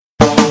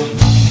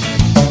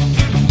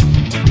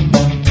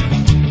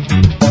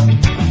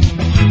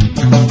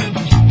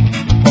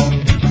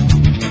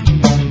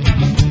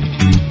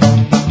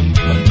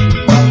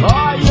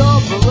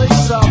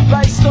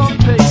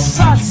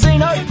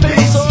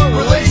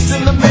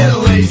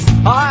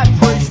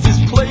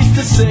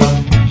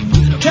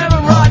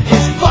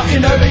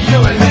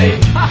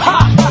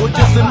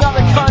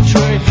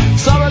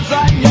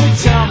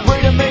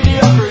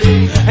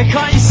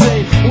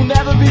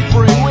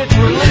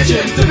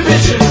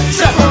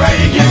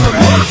separating you from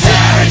me.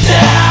 Tear it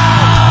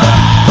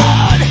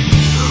down,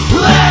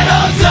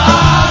 little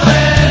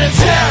darling,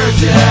 tear it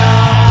down.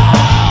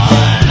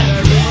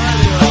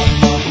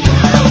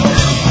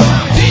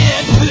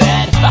 In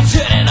bed, I'm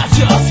turning on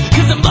dust,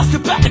 'cause I'm lost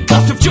about the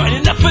cost of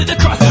joining up for the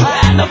cross.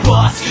 And the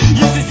boss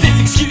uses this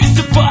excuse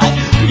to fight.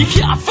 You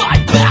can't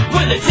fight back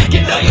when they're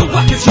taking all your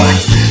weapons right.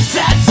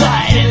 Sad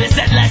sight in this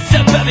endless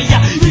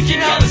suburbia. You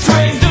can hear the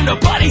screams, though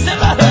nobody's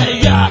ever heard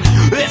of ya.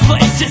 This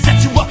place just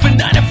sets you up for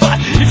 9 to 5.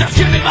 If I'm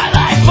giving my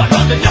life, I'd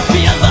rather not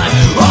be alive.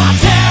 I'll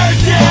tear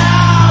it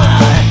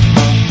down,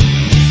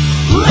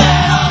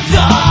 little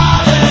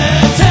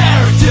darling,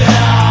 tear it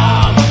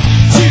down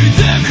to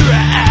the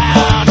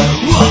ground.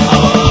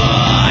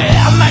 Whoa,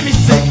 yeah, made me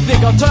sick,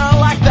 think I'll turn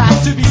like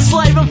that, to be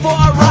slaving for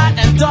a right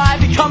and die,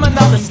 become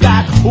another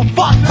stat. Well,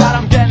 fuck that,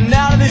 I'm getting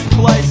out of this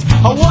place.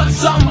 I want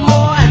something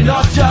more and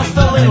not just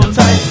a little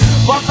taste.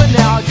 But for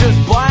now, I'll just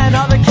buy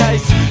another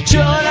case,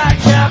 chilling at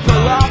camp,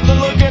 and laughing,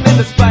 looking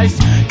into space.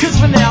 'Cause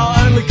for now,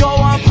 I only go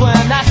on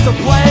plan, that's the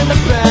play in the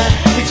band.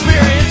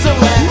 Experience the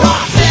land.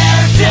 I'll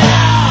tear it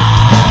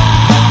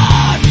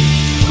down,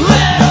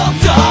 little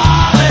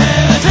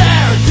darling,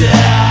 tear it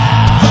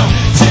down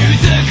to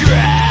the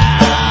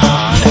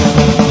ground.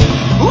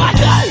 What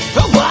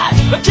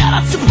I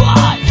cannot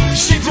supply.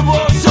 Shapes of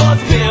war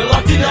swords, being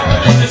locked in a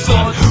religious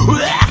zone.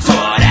 That's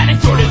what, and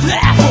it's sort of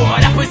that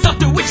one. I put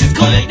something which is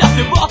calling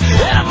nothing more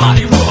than a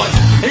money war.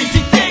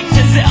 Easy thing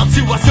to sell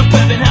to a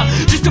suburban hell,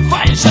 just to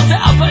find and shelter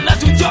out and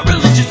us with your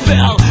religious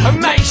spell. And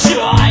make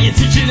sure you're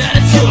teaching at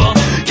a school.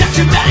 Got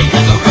your money,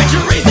 you're the rich,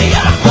 you're easy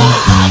and a fool.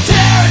 I'll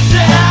tear it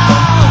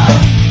down,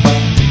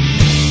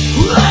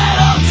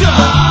 little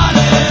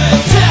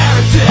darling, tear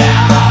it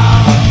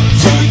down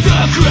to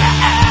the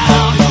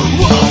ground.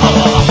 Whoa,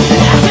 I'll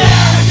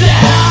tear it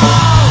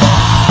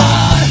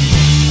down,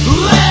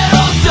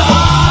 little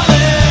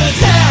darling,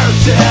 tear it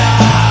down.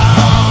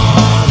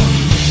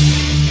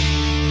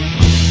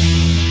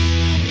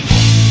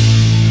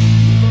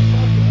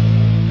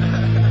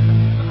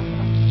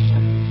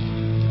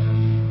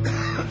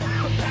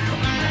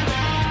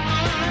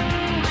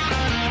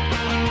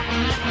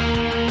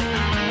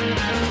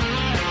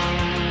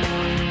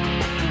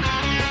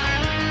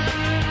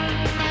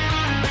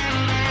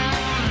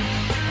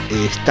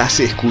 Estás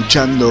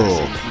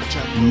escuchando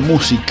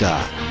música,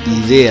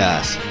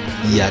 ideas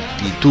y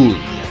actitud.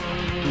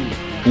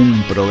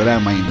 Un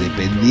programa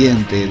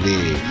independiente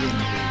de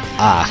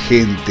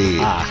Agente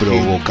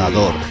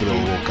Provocador.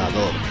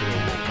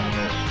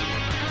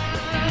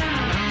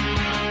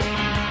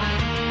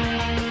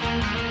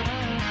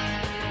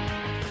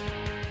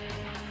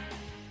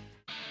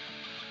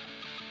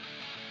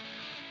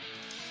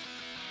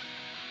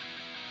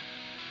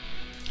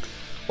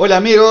 Hola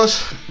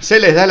amigos, se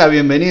les da la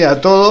bienvenida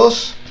a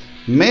todos,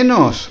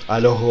 menos a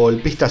los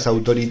golpistas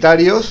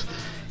autoritarios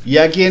y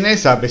a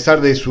quienes, a pesar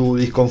de su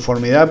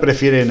disconformidad,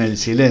 prefieren el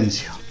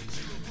silencio.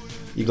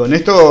 Y con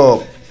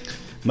esto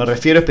me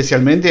refiero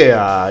especialmente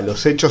a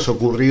los hechos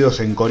ocurridos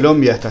en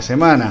Colombia esta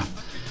semana.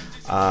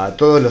 A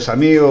todos los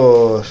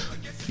amigos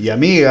y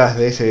amigas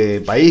de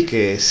ese país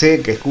que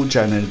sé que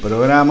escuchan el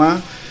programa,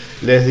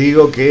 les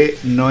digo que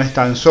no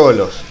están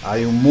solos.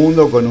 Hay un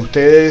mundo con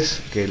ustedes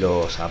que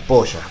los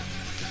apoya.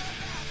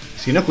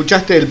 Si no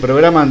escuchaste el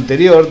programa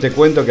anterior, te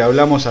cuento que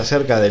hablamos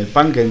acerca del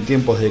punk en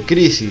tiempos de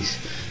crisis.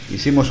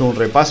 Hicimos un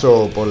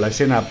repaso por la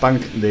escena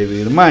punk de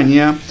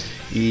Birmania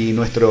y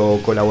nuestro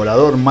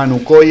colaborador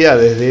Manu Coya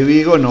desde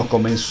Vigo nos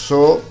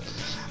comenzó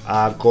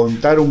a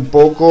contar un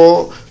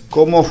poco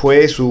cómo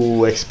fue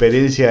su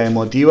experiencia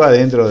emotiva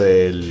dentro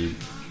del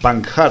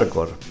punk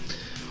hardcore.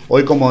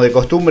 Hoy, como de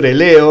costumbre,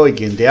 Leo y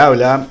quien te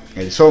habla,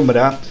 el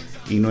Sombra,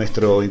 y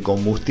nuestro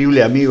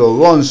incombustible amigo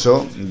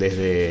Gonzo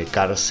desde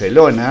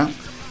Barcelona,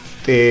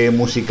 te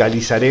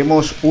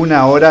musicalizaremos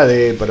una hora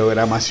de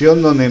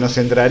programación donde nos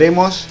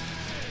centraremos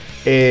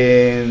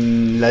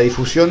en la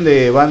difusión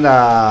de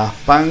bandas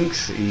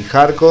punks y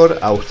hardcore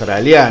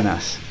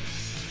australianas.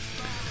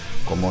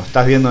 Como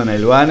estás viendo en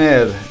el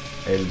banner,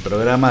 el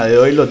programa de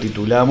hoy lo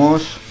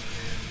titulamos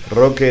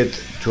Rocket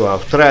to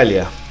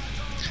Australia.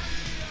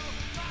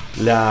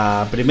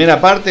 La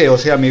primera parte, o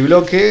sea mi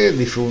bloque,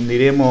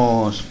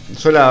 difundiremos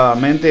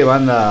solamente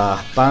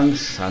bandas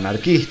punks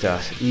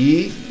anarquistas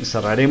y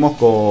cerraremos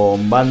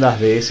con bandas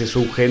de ese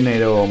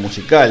subgénero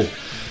musical.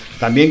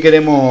 También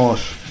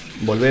queremos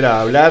volver a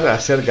hablar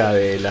acerca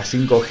de la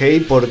 5G y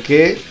por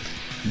qué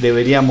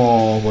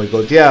deberíamos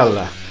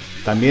boicotearla.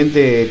 También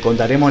te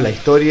contaremos la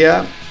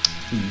historia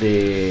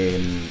de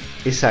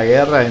esa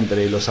guerra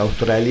entre los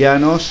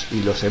australianos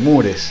y los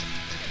emures.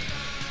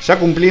 Ya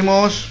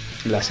cumplimos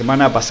la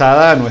semana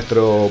pasada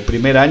nuestro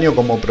primer año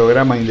como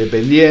programa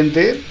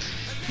independiente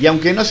y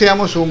aunque no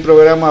seamos un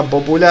programa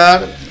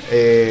popular,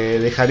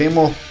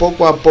 dejaremos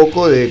poco a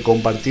poco de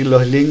compartir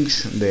los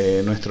links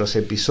de nuestros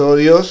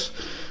episodios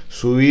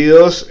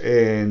subidos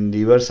en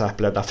diversas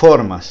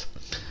plataformas.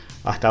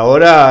 Hasta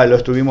ahora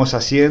estuvimos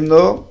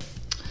haciendo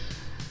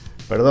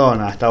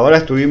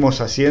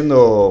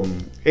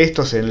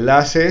estos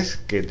enlaces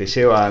que te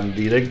llevan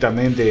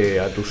directamente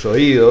a tus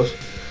oídos.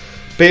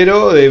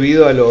 pero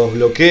debido a los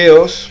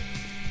bloqueos,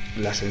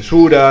 las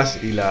censuras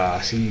y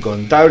las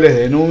incontables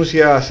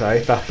denuncias a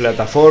estas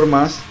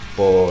plataformas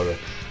por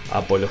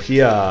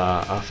apología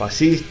a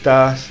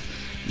fascistas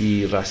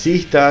y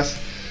racistas,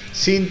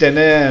 sin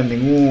tener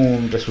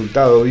ningún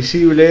resultado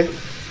visible,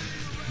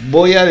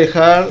 voy a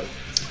dejar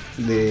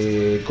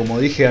de, como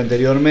dije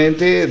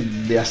anteriormente,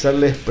 de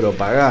hacerles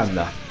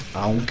propaganda.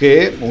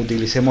 Aunque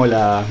utilicemos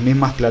las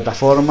mismas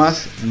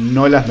plataformas,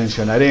 no las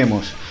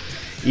mencionaremos.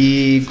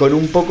 Y con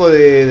un poco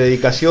de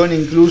dedicación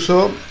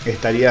incluso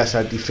estaría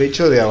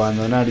satisfecho de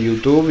abandonar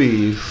YouTube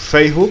y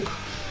Facebook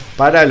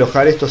para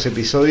alojar estos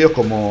episodios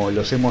como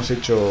los hemos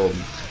hecho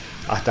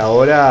hasta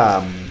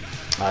ahora,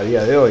 a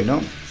día de hoy, ¿no?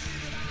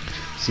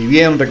 Si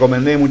bien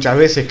recomendé muchas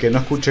veces que no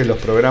escuches los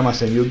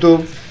programas en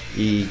YouTube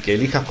y que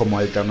elijas como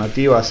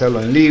alternativa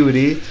hacerlo en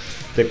Libri,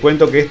 te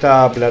cuento que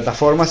esta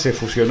plataforma se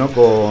fusionó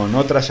con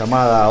otra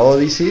llamada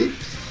Odyssey,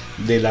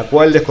 de la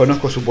cual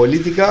desconozco su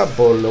política,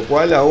 por lo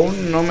cual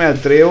aún no me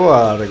atrevo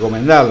a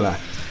recomendarla.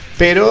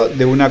 Pero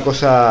de una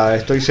cosa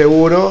estoy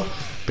seguro,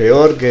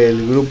 peor que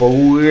el grupo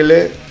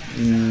Google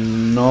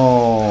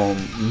no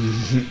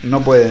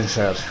pueden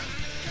ser.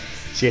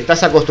 Si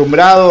estás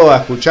acostumbrado a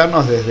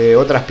escucharnos desde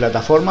otras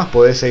plataformas,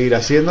 podés seguir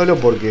haciéndolo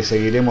porque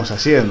seguiremos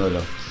haciéndolo.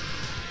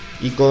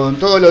 Y con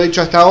todo lo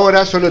dicho hasta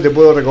ahora, solo te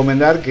puedo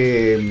recomendar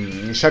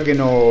que, ya que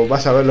no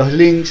vas a ver los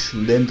links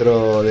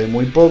dentro de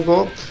muy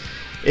poco,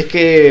 es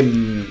que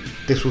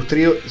te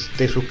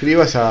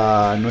suscribas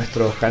a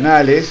nuestros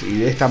canales y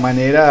de esta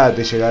manera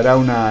te llegará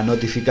una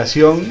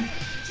notificación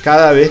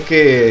cada vez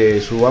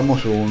que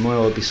subamos un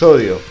nuevo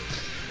episodio.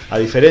 A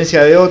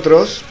diferencia de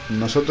otros,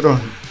 nosotros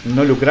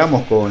no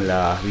lucramos con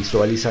las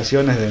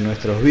visualizaciones de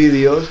nuestros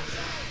vídeos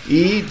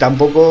y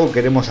tampoco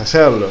queremos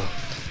hacerlo.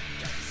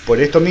 Por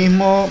esto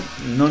mismo,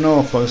 no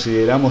nos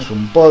consideramos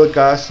un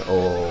podcast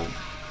o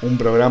un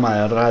programa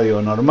de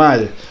radio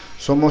normal.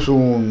 Somos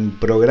un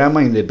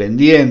programa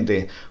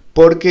independiente,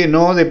 porque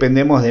no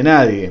dependemos de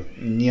nadie,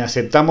 ni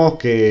aceptamos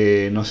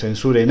que nos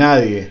censure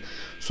nadie.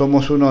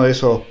 Somos uno de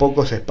esos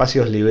pocos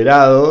espacios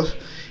liberados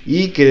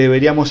y que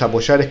deberíamos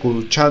apoyar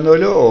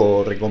escuchándolo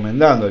o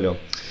recomendándolo.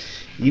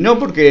 Y no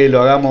porque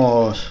lo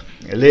hagamos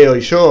Leo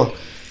y yo,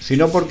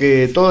 sino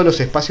porque todos los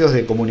espacios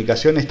de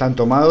comunicación están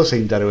tomados e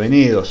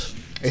intervenidos.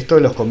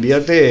 Esto los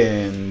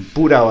convierte en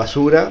pura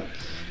basura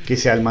que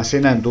se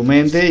almacena en tu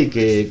mente y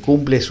que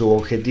cumple su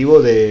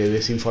objetivo de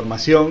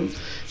desinformación,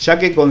 ya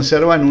que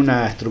conservan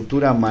una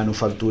estructura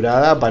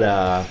manufacturada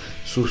para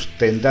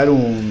sustentar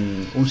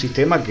un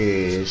sistema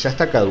que ya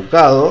está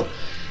caducado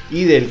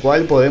y del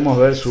cual podemos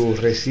ver sus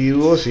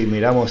residuos si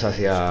miramos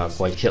hacia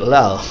cualquier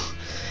lado.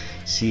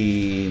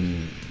 Si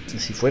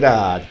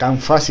fuera tan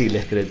fácil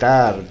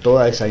excretar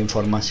toda esa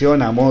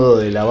información a modo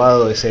de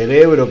lavado de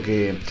cerebro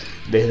que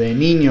desde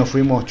niños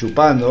fuimos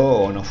chupando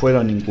o nos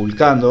fueron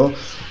inculcando,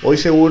 hoy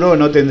seguro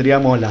no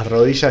tendríamos las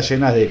rodillas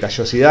llenas de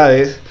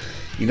callosidades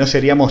y no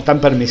seríamos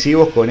tan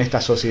permisivos con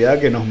esta sociedad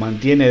que nos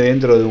mantiene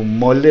dentro de un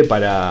molde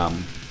para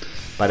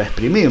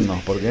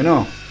exprimirnos, ¿por qué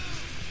no?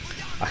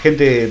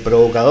 Agente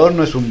Provocador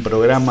no es un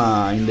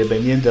programa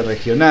independiente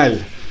regional.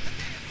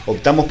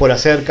 Optamos por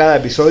hacer cada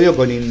episodio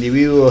con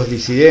individuos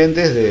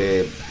disidentes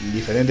de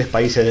diferentes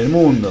países del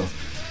mundo.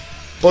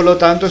 Por lo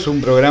tanto, es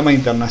un programa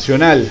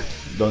internacional,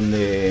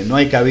 donde no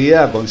hay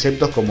cabida a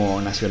conceptos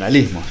como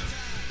nacionalismos.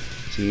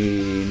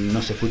 Si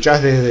nos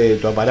escuchás desde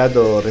tu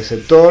aparato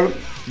receptor,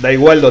 da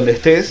igual donde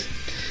estés,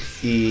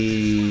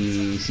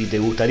 y si te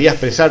gustaría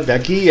expresarte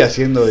aquí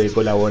haciendo de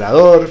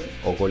colaborador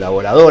o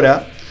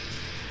colaboradora,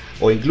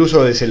 o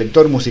incluso de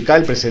selector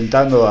musical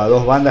presentando a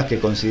dos bandas que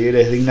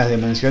consideres dignas de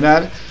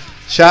mencionar,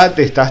 ya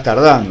te estás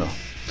tardando.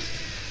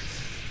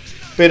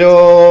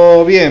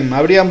 Pero bien,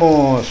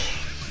 abríamos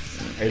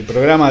el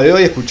programa de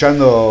hoy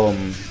escuchando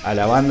a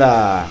la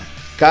banda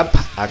Cap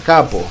a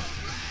Capo,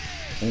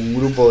 un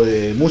grupo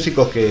de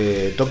músicos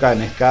que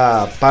tocan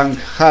ska punk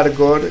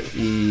hardcore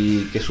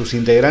y que sus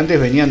integrantes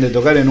venían de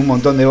tocar en un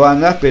montón de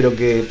bandas, pero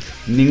que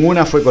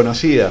ninguna fue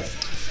conocida.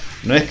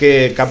 No es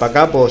que Cap a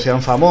Capo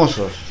sean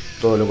famosos,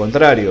 todo lo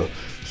contrario,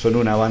 son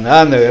una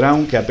banda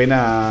underground que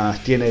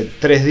apenas tiene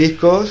 3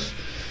 discos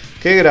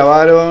que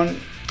grabaron,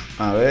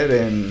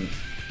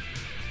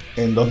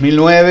 en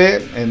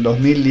 2009, en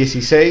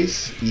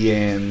 2016 y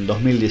en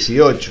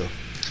 2018.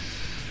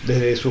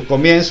 Desde sus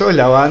comienzos,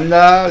 la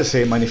banda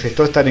se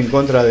manifestó estar en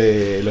contra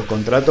de los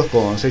contratos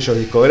con sellos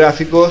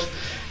discográficos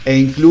e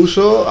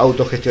incluso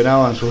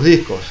autogestionaban sus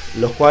discos,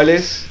 los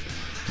cuales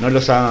no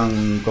los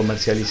han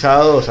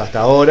comercializado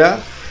hasta ahora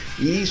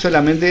y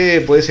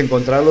solamente puedes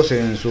encontrarlos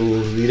en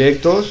sus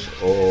directos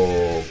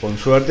o, con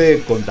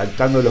suerte,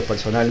 contactándolos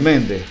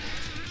personalmente.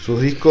 Sus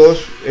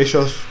discos,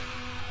 ellos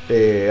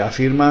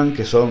afirman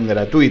que son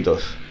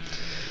gratuitos.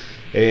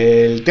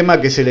 El tema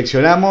que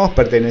seleccionamos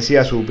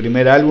pertenecía a su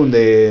primer álbum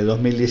de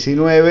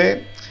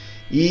 2019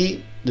 y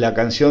la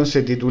canción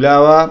se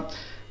titulaba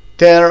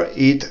Tear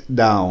It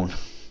Down.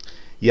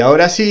 Y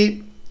ahora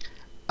sí,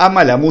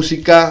 ama la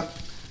música,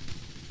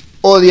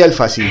 odia el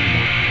fascismo.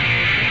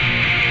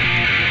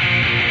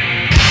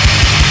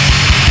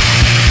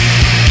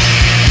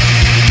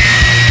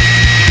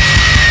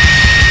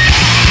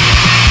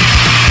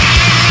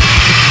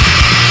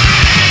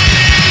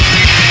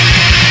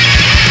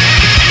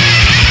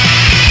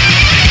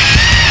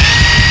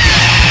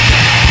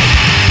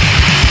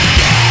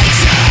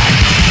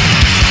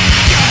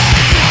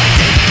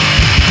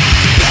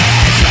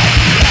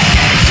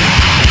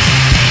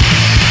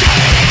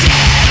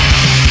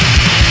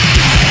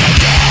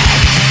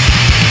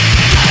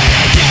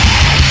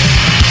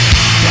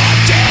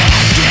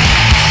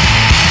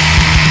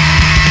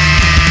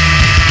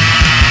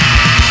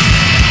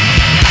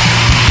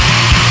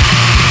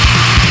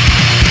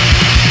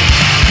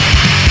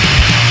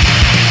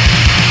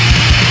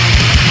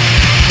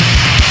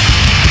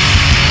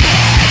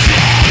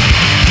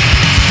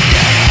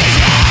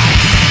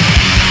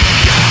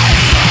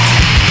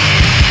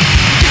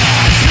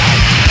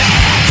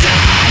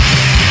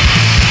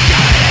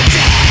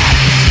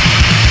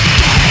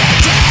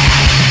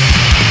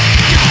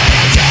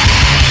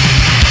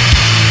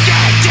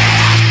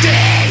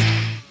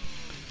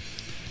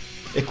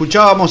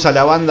 Escuchábamos a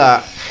la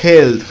banda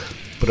Held,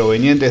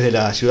 provenientes de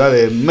la ciudad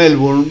de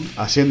Melbourne,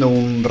 haciendo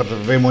un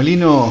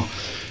remolino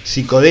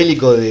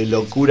psicodélico de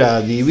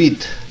locura de beat.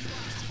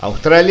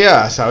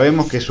 Australia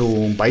sabemos que es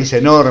un país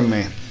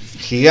enorme,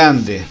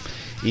 gigante,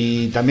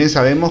 y también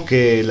sabemos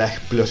que la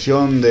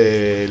explosión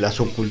de la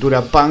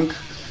subcultura punk,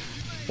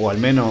 o al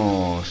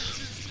menos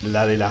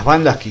la de las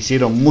bandas que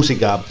hicieron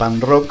música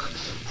punk rock,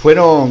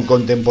 fueron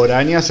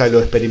contemporáneas a lo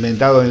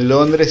experimentado en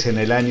Londres en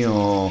el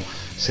año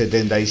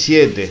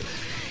 77.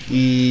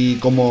 Y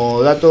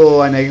como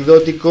dato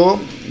anecdótico,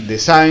 The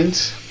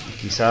Saints,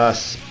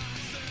 quizás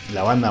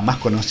la banda más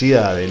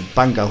conocida del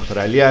punk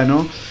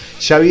australiano,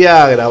 ya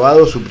había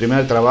grabado su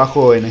primer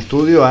trabajo en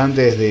estudio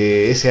antes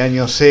de ese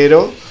año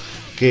cero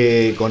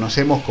que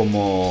conocemos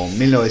como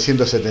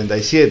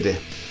 1977.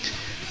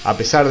 A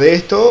pesar de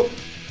esto,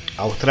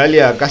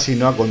 Australia casi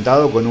no ha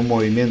contado con un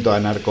movimiento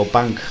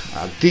anarcopunk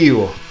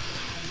activo.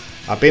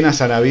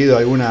 Apenas han habido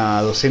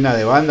alguna docena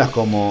de bandas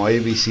como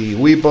ABC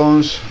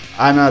Weapons,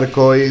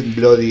 Anarchoid,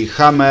 Bloody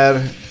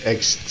Hammer,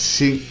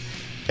 Extinct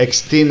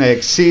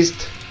Exist,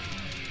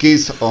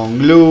 Kiss on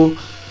Glue,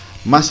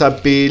 Mass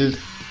Appeal,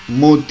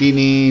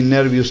 Mutiny,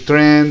 Nervous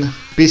Trend,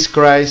 Peace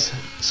Christ,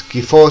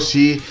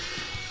 Schifosi,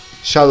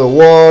 Shadow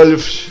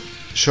Wolf,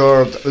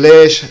 Short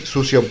Leash,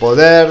 Sucio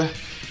Poder,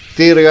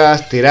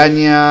 Tirgas,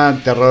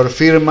 Tirania, Terror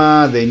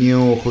Firma, The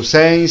New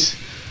Husseins,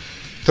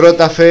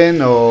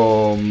 Trotafen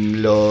o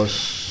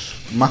los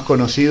más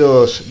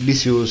conocidos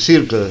Vicious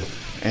Circle,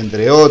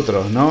 entre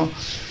otros, ¿no?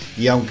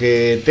 Y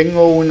aunque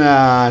tengo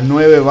unas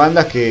 9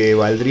 bandas que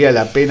valdría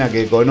la pena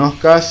que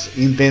conozcas,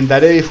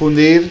 intentaré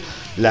difundir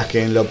las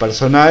que en lo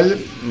personal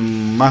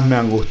más me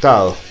han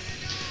gustado.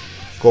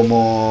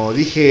 Como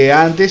dije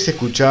antes,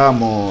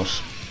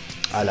 escuchábamos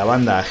a la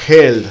banda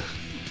Held,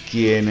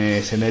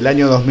 quienes en el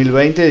año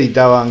 2020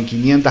 editaban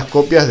 500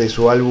 copias de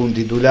su álbum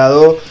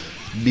titulado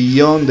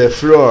Beyond the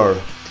Floor,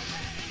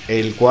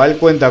 el cual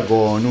cuenta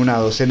con una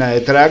docena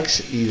de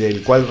tracks y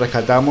del cual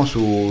rescatamos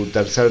su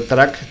tercer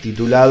track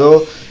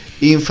titulado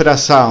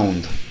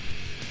Infrasound.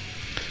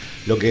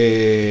 Lo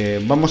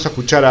que vamos a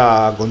escuchar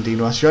a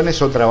continuación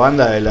es otra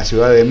banda de la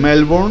ciudad de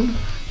Melbourne,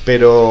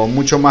 pero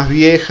mucho más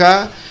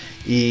vieja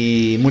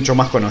y mucho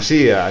más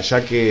conocida,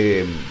 ya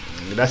que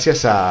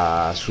gracias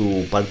a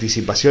su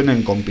participación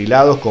en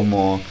compilados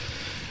como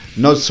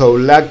Not So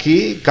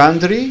Lucky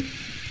Country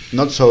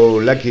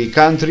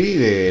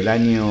del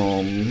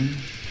año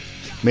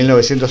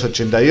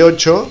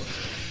 1988,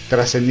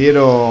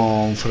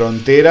 trascendieron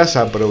fronteras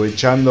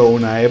aprovechando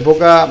una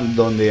época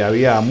donde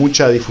había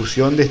mucha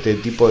difusión de este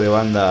tipo de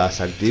bandas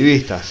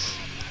activistas.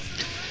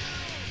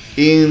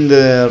 In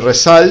the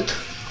Result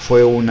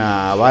fue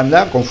una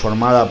banda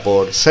conformada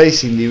por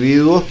 6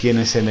 individuos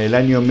quienes en el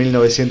año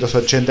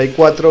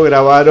 1984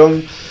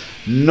 grabaron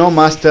No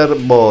Master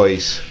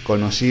Boys,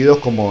 conocidos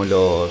como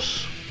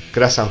los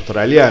Crass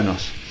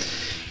australianos,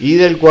 y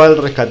del cual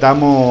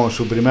rescatamos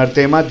su primer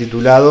tema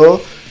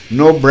titulado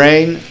No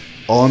Brain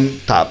on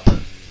Tap.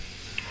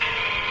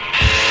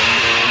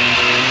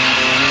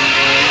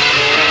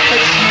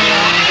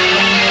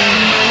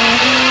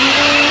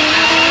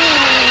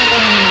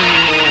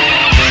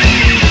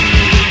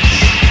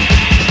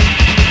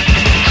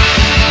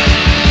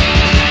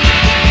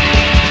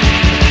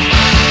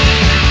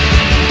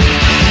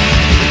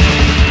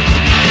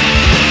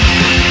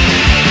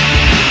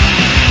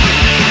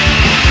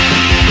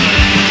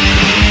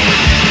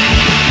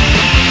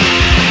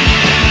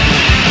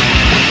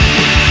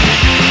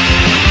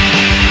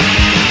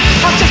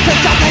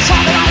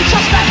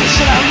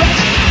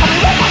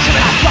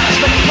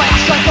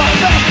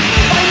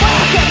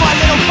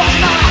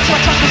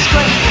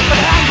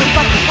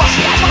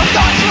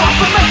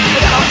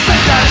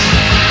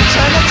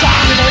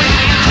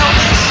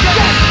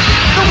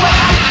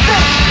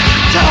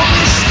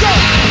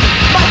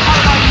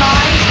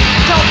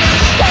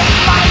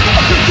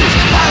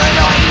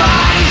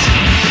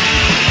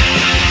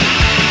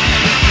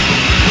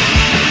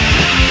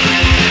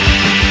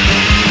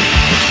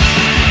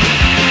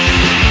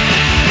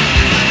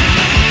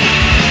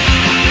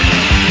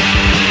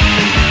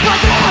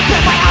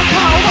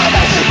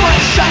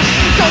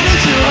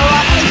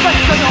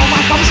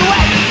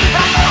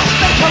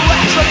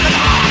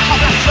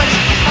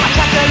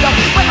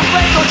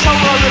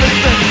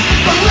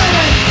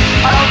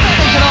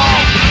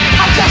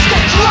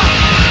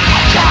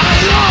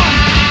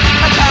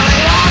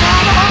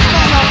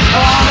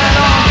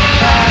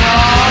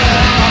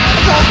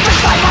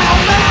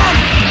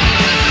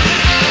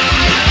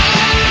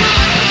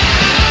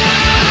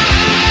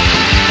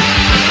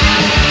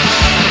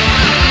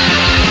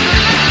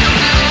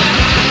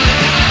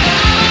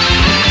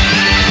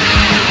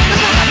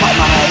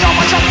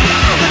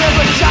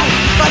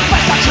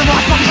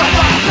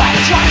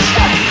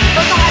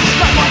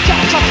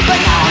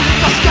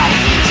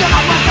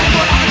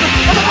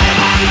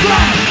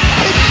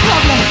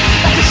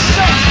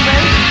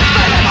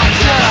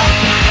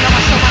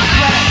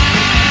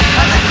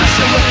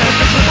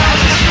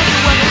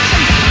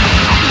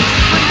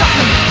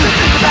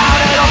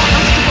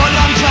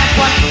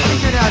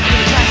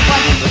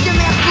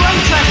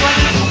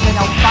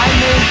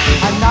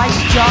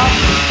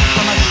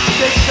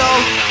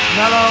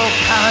 mellow,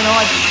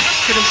 paranoid,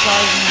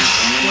 criticizing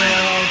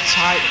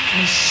stereotype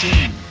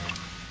machine.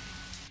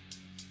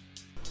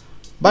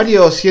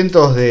 Varios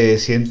cientos de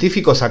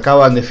científicos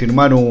acaban de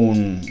firmar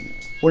un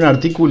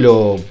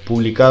artículo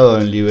publicado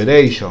en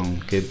Liberation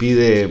que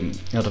pide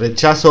el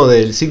rechazo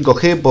del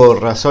 5G por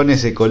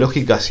razones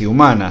ecológicas y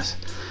humanas.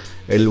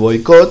 El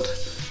boicot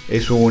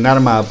es un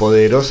arma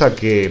poderosa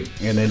que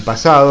en el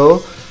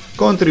pasado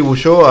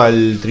contribuyó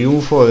al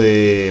triunfo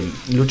de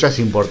luchas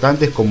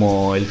importantes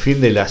como el fin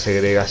de la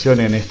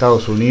segregación en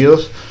Estados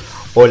Unidos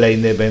o la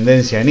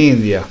independencia en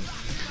India.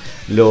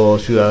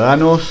 Los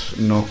ciudadanos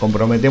nos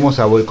comprometemos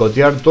a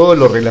boicotear todo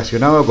lo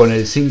relacionado con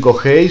el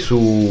 5G y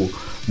su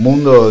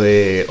mundo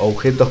de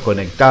objetos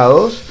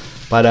conectados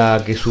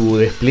para que su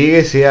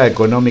despliegue sea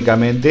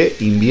económicamente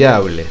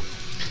inviable.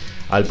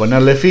 Al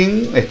ponerle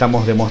fin,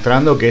 estamos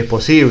demostrando que es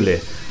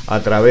posible, a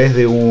través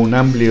de un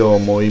amplio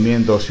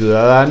movimiento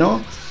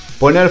ciudadano,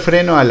 poner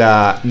freno a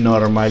la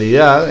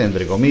normalidad,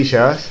 entre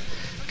comillas,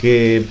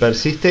 que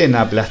persiste en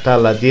aplastar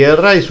la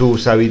Tierra y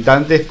sus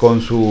habitantes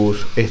con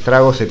sus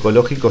estragos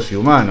ecológicos y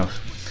humanos.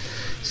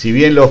 Si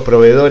bien los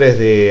proveedores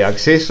de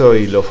acceso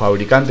y los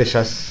fabricantes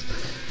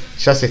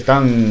ya se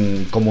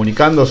están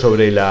comunicando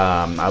sobre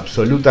la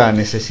absoluta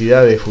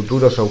necesidad de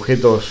futuros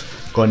objetos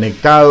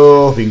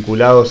conectados,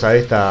 vinculados a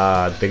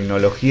esta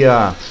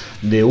tecnología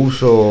de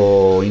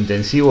uso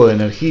intensivo de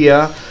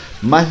energía,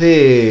 más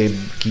de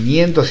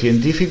 500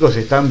 científicos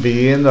están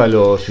pidiendo a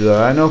los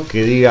ciudadanos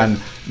que digan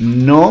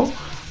no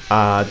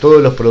a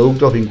todos los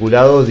productos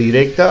vinculados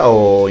directa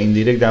o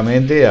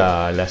indirectamente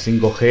a la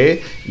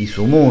 5G y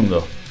su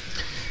mundo.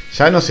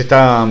 Ya nos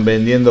están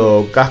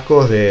vendiendo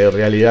cascos de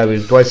realidad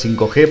virtual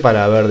 5G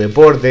para ver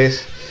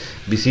deportes,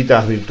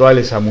 visitas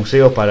virtuales a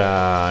museos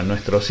para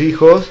nuestros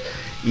hijos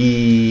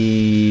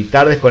y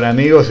tardes con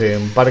amigos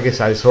en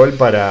parques al sol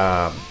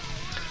para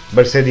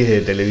ver series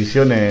de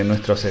televisión en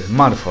nuestros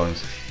smartphones.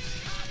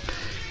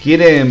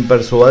 Quieren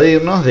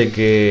persuadirnos de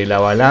que la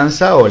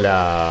balanza o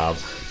la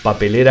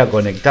papelera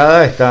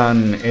conectada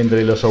están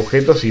entre los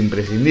objetos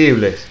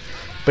imprescindibles,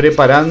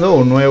 preparando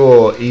un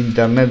nuevo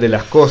Internet de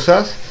las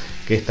cosas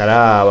que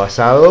estará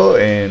basado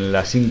en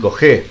la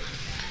 5G.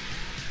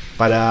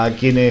 Para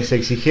quienes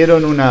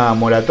exigieron una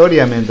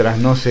moratoria mientras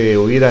no se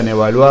hubieran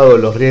evaluado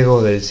los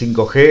riesgos del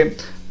 5G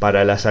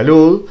para la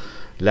salud,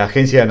 la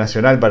Agencia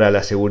Nacional para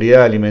la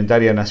Seguridad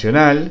Alimentaria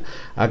Nacional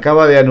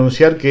acaba de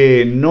anunciar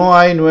que no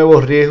hay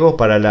nuevos riesgos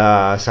para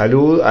la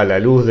salud a la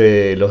luz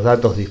de los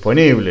datos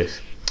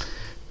disponibles.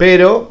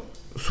 Pero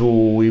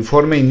su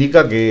informe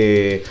indica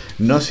que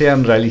no se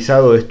han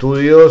realizado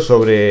estudios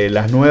sobre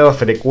las nuevas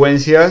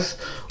frecuencias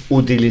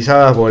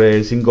utilizadas por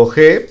el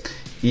 5G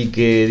y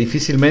que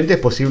difícilmente es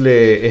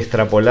posible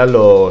extrapolar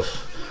los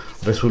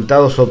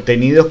resultados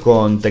obtenidos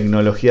con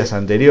tecnologías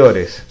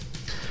anteriores.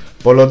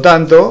 Por lo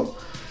tanto,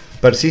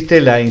 persiste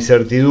la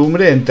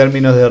incertidumbre en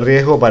términos de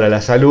riesgo para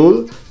la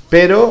salud,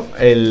 pero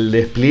el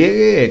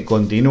despliegue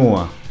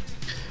continúa.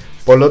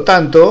 Por lo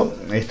tanto,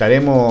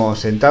 estaremos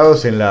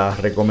sentados en las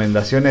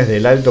recomendaciones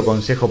del Alto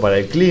Consejo para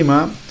el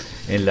Clima,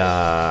 en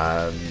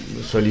la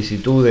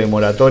solicitud de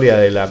moratoria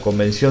de la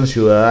Convención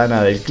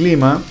Ciudadana del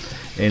Clima,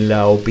 en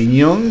la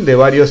opinión de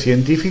varios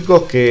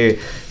científicos que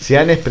se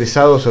han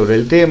expresado sobre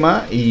el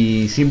tema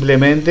y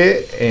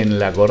simplemente en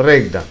la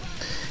correcta.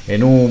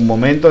 En un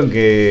momento en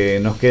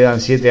que nos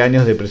quedan 7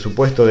 años de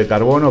presupuesto de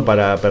carbono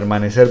para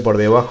permanecer por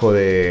debajo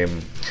del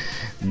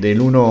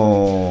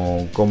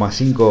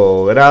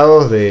 1,5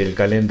 grados del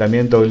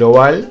calentamiento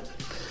global,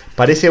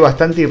 parece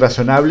bastante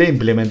irrazonable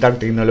implementar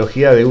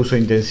tecnología de uso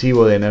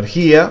intensivo de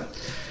energía,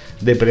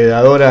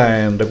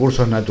 depredadora en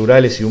recursos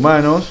naturales y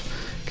humanos,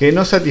 que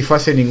no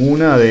satisface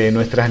ninguna de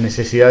nuestras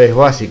necesidades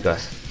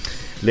básicas.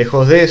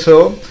 Lejos de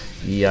eso,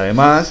 y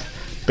además,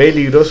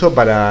 peligroso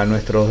para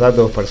nuestros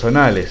datos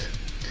personales.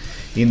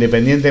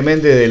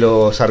 Independientemente de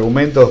los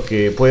argumentos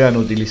que puedan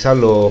utilizar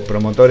los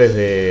promotores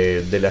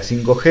de la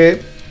 5G,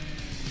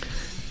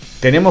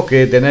 tenemos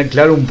que tener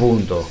claro un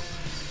punto.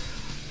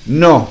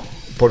 No,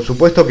 por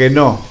supuesto que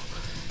no.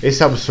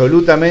 Es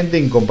absolutamente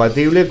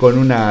incompatible con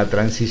una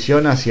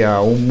transición hacia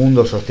un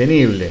mundo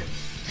sostenible.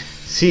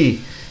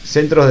 Sí,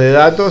 centros de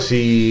datos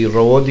y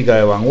robótica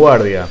de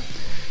vanguardia.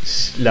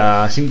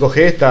 La 5G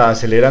está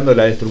acelerando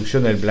la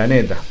destrucción del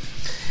planeta.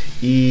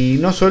 Y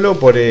no solo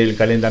por el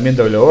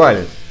calentamiento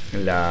global.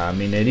 La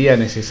minería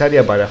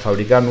necesaria para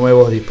fabricar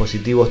nuevos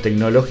dispositivos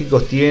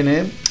tecnológicos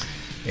tiene,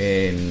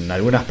 en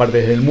algunas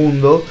partes del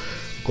mundo,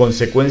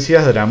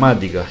 consecuencias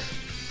dramáticas.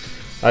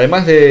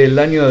 Además del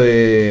daño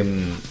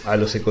a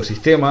los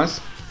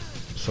ecosistemas,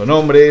 son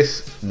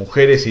hombres,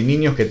 mujeres y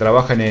niños que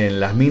trabajan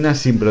en las minas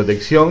sin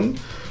protección,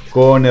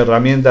 con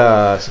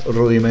herramientas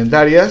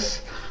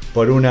rudimentarias,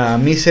 por una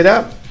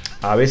mísera,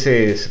 a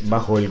veces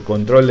bajo el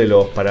control de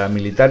los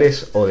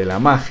paramilitares o de la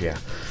mafia.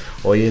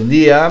 Hoy en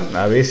día,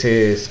 a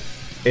veces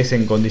es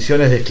en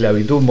condiciones de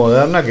esclavitud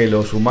moderna que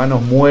los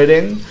humanos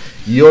mueren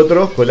y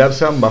otros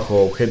colapsan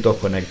bajo objetos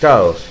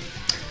conectados.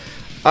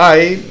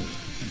 Hay,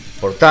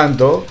 por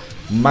tanto,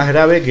 más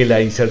grave que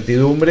la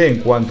incertidumbre en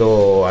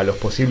cuanto a los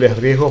posibles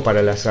riesgos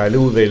para la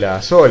salud de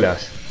las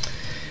olas.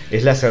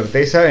 Es la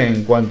certeza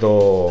en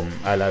cuanto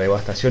a la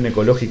devastación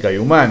ecológica y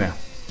humana.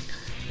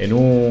 En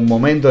un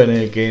momento en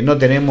el que no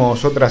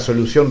tenemos otra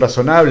solución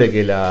razonable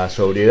que la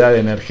sobriedad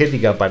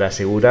energética para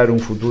asegurar un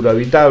futuro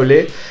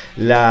habitable,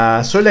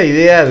 la sola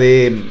idea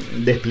de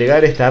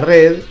desplegar esta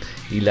red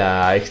y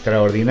la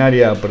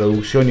extraordinaria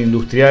producción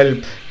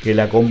industrial que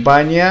la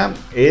acompaña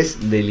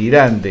es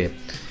delirante,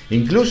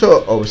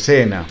 incluso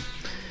obscena.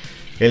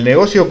 El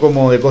negocio,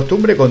 como de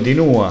costumbre,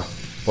 continúa.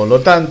 Por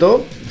lo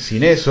tanto,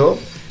 sin eso,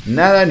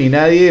 nada ni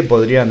nadie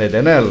podrían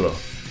detenerlo.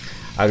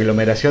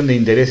 Aglomeración de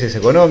intereses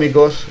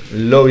económicos,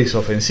 lobbies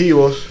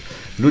ofensivos,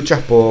 luchas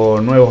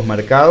por nuevos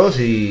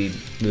mercados y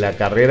la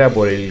carrera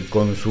por el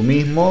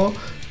consumismo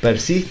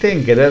persiste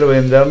en querer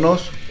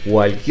vendernos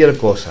cualquier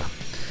cosa.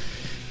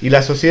 Y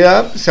la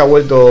sociedad se ha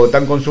vuelto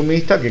tan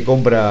consumista que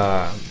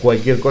compra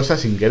cualquier cosa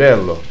sin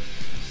quererlo.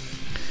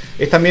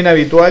 Es también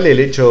habitual el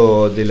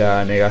hecho de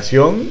la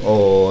negación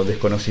o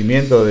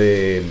desconocimiento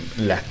de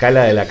la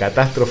escala de la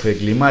catástrofe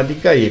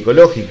climática y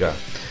ecológica,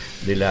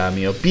 de la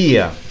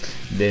miopía,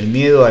 del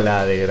miedo a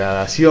la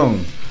degradación,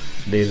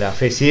 de la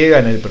fe ciega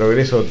en el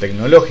progreso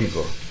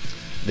tecnológico,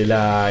 de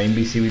la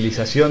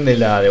invisibilización de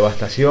la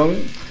devastación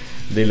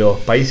de los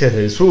países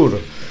del sur,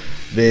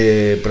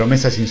 de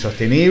promesas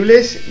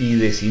insostenibles y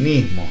de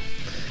cinismo.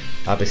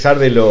 A pesar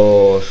de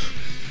los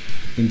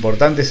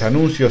importantes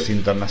anuncios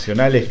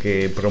internacionales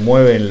que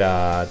promueven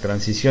la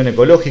transición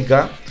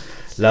ecológica,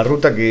 la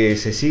ruta que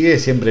se sigue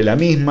es siempre la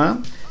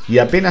misma y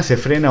apenas se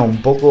frena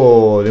un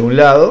poco de un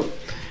lado,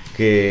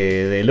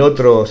 que del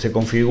otro se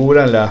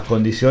configuran las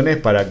condiciones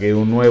para que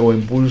un nuevo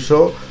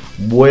impulso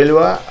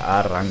vuelva a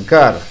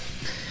arrancar.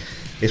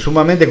 Es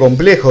sumamente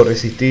complejo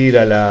resistir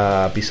a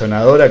la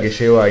pisonadora que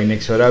lleva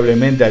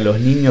inexorablemente a los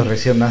niños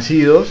recién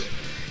nacidos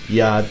y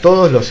a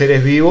todos los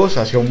seres vivos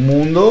hacia un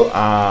mundo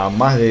a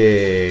más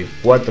de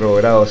 4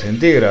 grados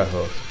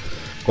centígrados,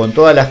 con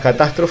todas las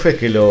catástrofes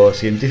que los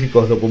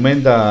científicos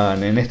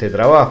documentan en este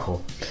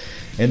trabajo.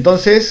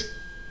 Entonces,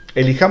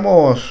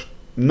 elijamos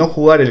no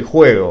jugar el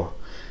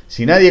juego.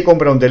 Si nadie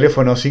compra un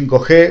teléfono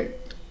 5G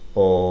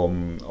o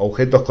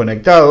objetos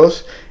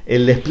conectados,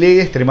 el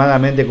despliegue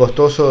extremadamente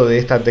costoso de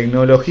esta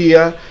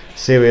tecnología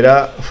se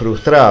verá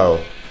frustrado.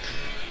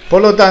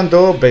 Por lo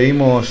tanto,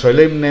 pedimos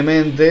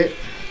solemnemente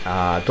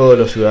a todos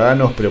los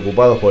ciudadanos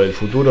preocupados por el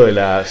futuro de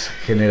las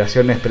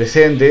generaciones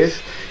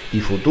presentes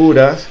y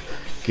futuras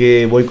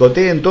que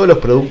boicoteen todos los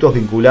productos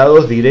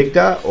vinculados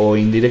directa o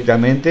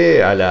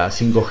indirectamente a la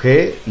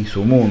 5G y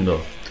su mundo.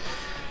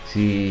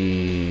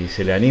 Si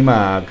se le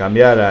anima a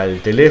cambiar al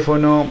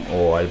teléfono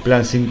o al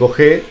plan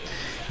 5G,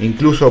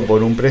 incluso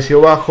por un precio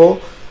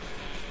bajo,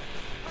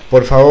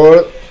 por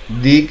favor,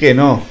 di que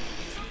no.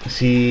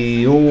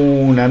 Si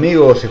un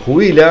amigo se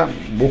jubila,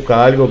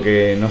 busca algo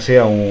que no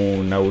sea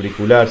un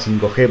auricular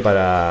 5G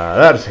para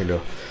dárselo.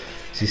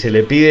 Si se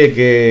le pide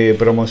que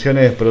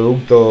promociones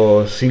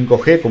productos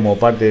 5G como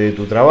parte de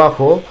tu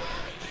trabajo,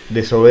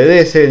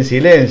 desobedece en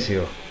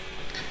silencio.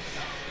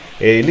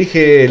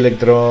 Elige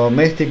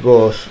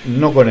electrodomésticos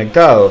no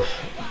conectados.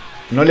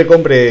 No le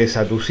compres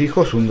a tus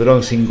hijos un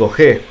dron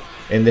 5G.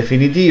 En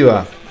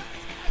definitiva,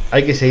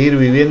 hay que seguir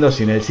viviendo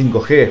sin el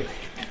 5G,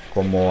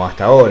 como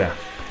hasta ahora.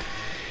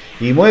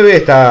 Y mueve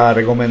esta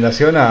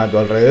recomendación a tu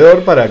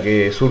alrededor para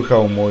que surja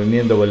un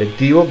movimiento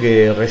colectivo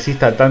que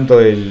resista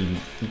tanto el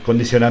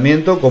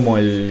condicionamiento como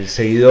el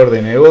seguidor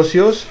de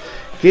negocios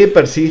que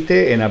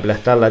persiste en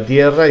aplastar la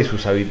tierra y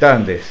sus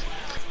habitantes.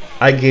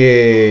 Hay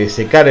que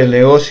secar el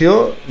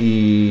negocio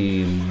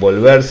y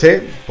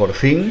volverse, por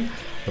fin,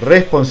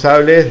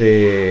 responsables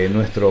de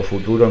nuestro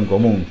futuro en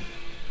común.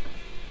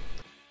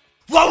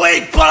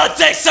 Right-wing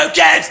politics, who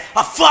gives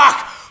a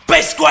fuck?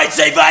 Bitcoin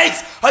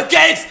TVs, who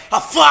gives a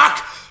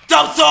fuck?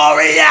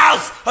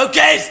 Tutorials, who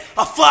gives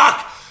a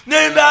fuck?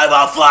 New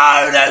mobile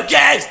phone, who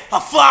gives a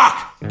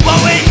fuck?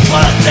 Right-wing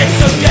politics,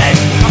 who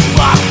gives a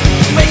fuck?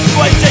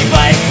 Bitcoin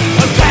TVs,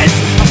 who gives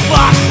a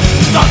fuck?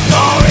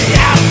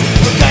 Tutorials,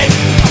 who gives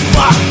a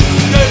fuck?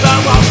 New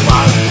mobile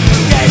phone, who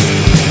gives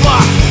a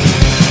fuck?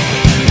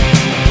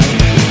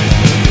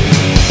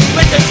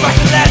 Bitches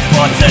rushing their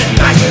fortune,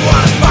 makes me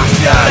wanna fuck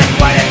you. They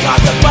play their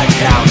cards and bank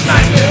accounts,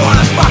 makes me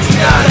wanna fuck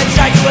you. They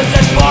Jaguars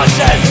and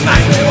Porsches,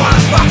 makes me wanna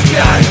fuck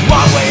you.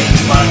 Right-wing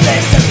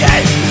politics, who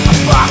gives a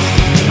fuck?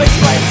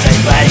 Bitcoin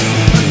TVs,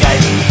 who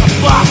gives a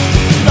fuck?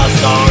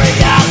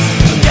 Tutorials,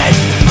 who gives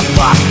a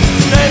fuck?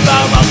 New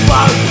mobile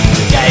phone,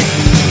 who gives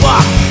a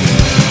fuck?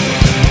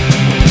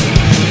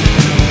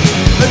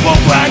 They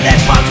walk around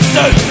their punk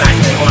suits, makes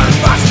me wanna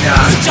fuck you.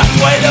 It's just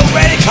way they're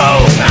really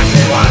cool, makes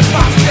me wanna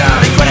fuck you.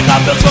 They credit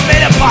card bills for me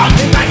to punk,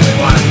 it makes me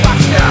wanna fuck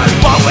you.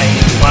 Right-wing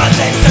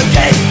politics, who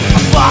gives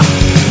a fuck?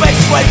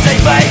 Bitcoin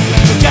TVs,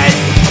 who gives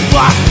a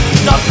fuck?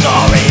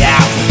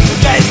 Tutorials, who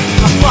gives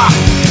a fuck?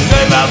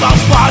 New mobile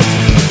phones,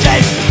 who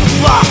gives a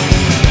fuck?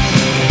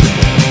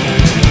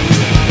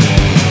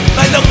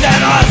 They look down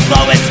on us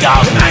slow and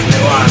skull, it makes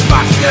me wanna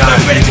fuck you. They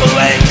ridicule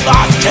in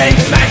class kings,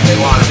 it makes me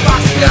wanna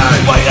fuck you.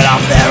 Why get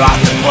off their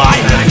ass and fly,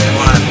 it makes me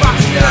wanna fuck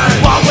you.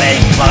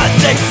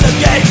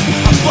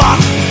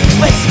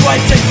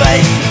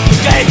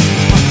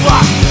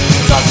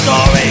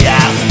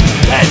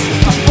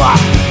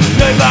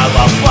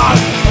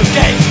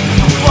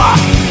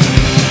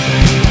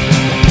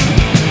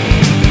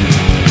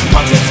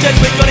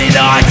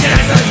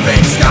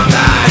 Street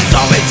scumbag.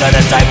 Saw me turn the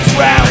tables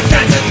round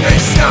against the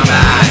street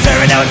scumbag.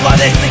 Tearing down for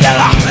this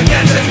together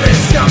against the street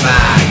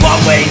scumbag.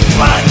 What we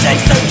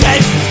politics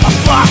against a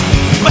fuck.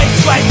 Make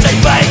straight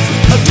TVs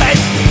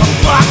against a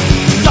fuck.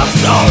 Some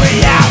story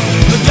house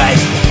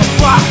against a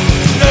fuck.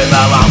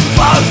 Numero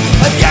phone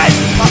against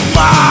a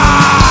fuck.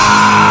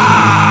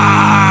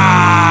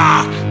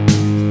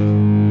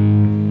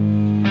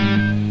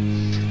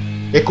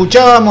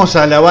 Escuchábamos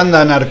a la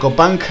banda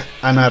narcopunk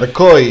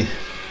Anarcoy.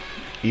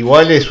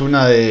 Igual es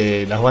una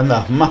de las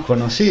bandas más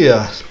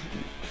conocidas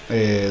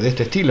de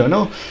este estilo,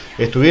 ¿no?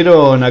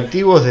 Estuvieron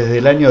activos desde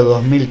el año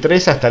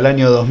 2003 hasta el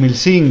año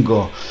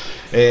 2005.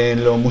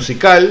 En lo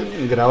musical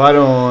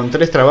grabaron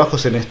 3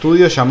 trabajos en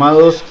estudio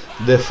llamados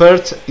The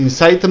First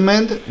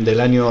Incitement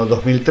del año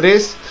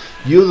 2003,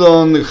 You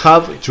Don't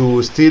Have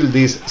to Steal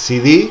This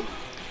CD,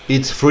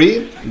 It's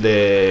Free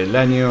del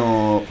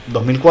año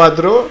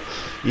 2004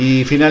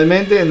 y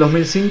finalmente en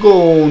 2005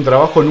 un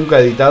trabajo nunca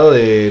editado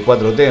de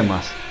 4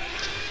 temas.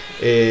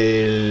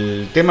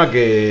 El tema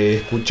que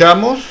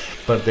escuchamos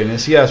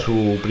pertenecía a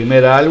su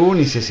primer álbum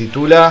y se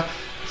titula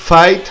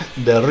Fight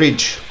the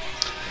Rich.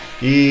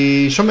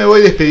 Y yo me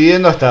voy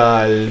despidiendo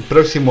hasta el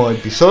próximo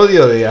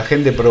episodio de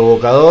Agente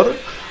Provocador,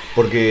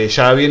 porque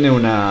ya viene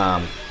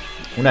una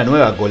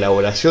nueva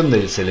colaboración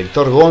del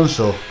Selector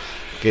Gonzo,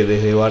 que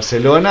desde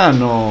Barcelona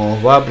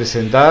nos va a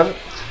presentar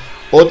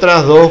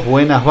otras 2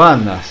 buenas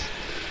bandas.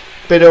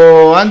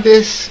 Pero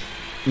antes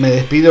me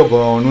despido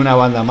con una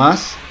banda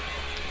más,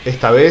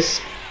 esta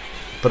vez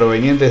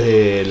provenientes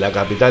de la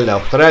capital de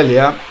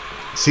Australia,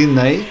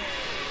 Sydney.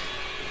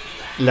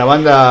 La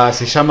banda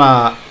se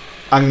llama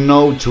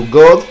Unknown to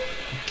God,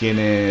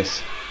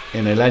 quienes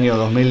en el año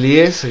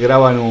 2010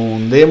 graban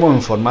un demo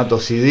en formato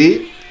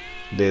CD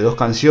de 2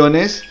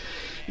 canciones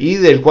y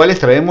del cual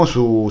extraemos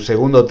su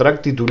segundo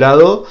track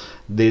titulado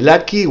The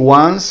Lucky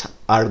Ones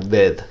Are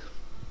Dead.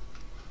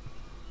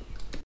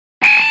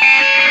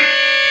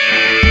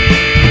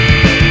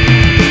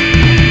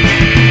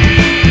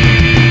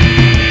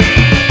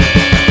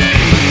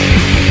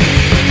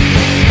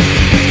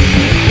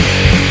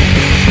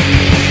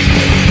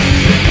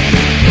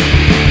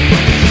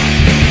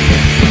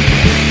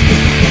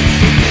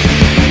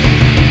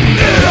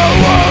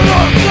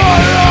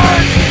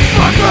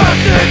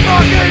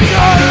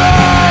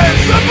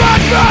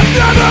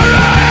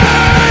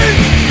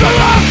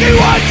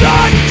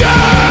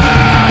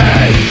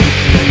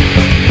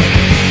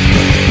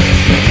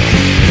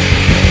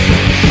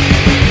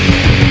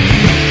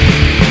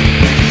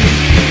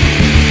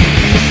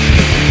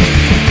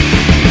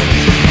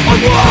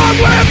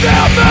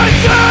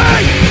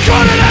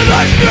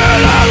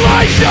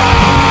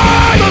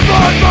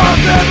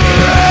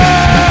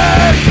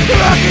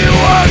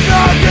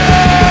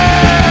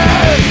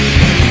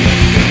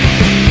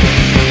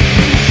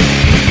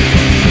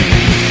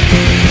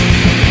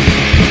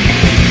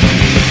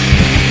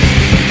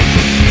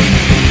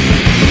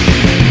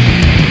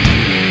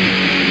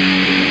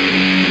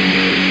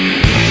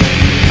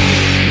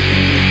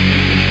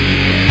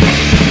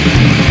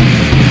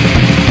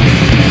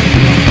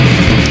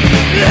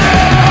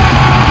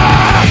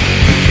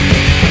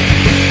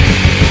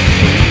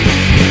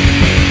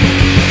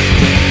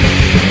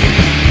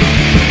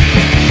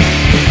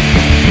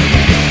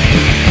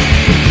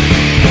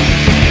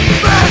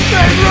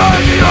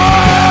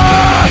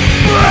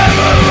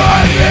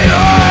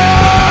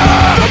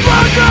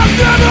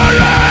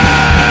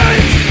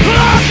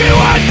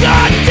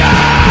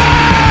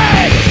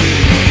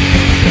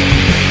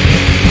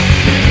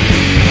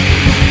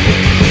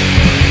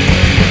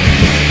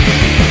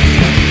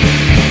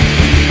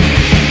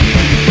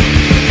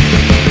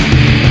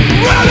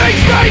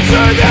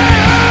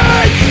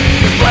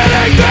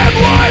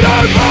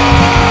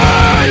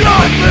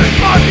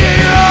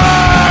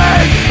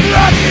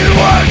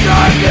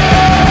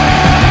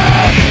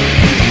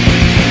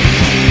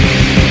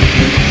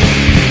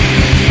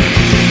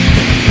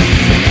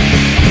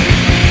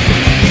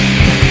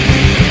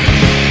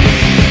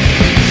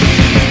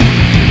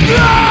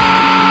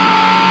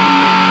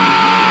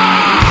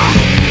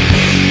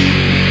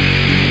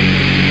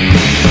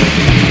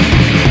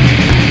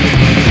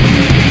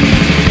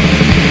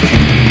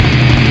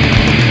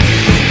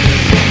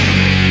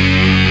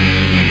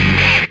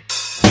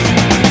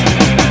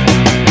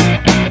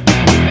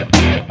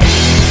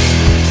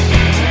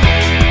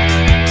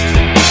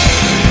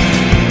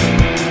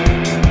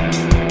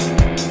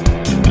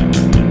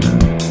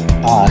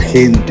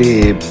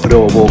 Agente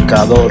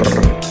Provocador,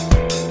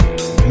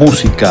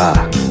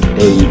 música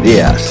e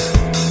ideas.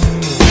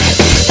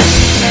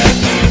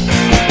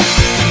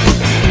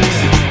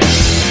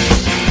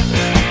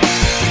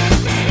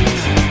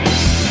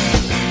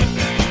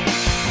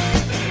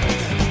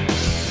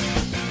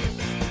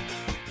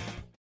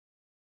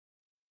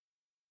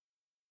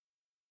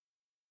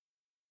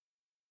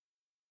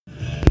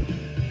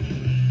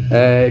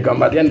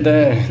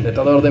 Combatientes de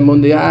todo orden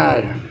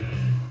mundial,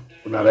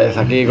 una vez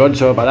aquí,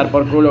 Gonzo, para dar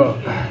por culo.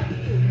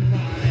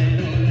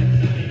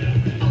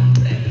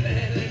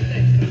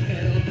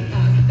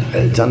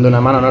 echando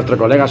una mano a nuestro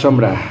colega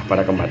Sombra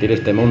para combatir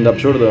este mundo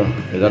absurdo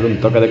y darle un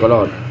toque de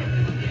color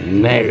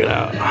negro.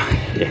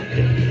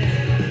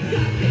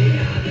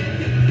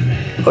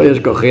 Hoy he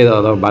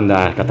escogido dos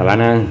bandas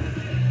catalanas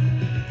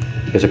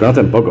que se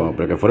conocen poco,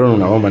 pero que fueron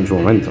una bomba en su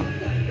momento.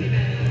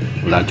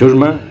 La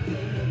Chusma,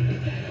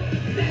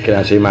 que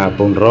era así más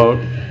punk rock,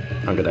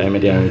 aunque también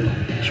metían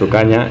su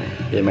caña,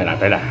 y me la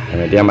pela, que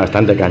metían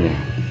bastante caña.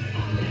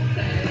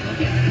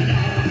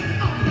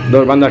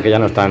 Dos bandas que ya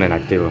no están en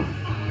activo.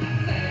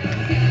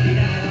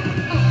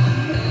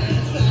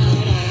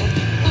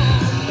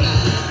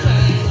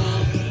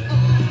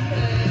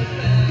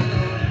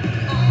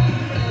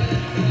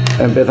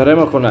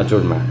 Empezaremos con la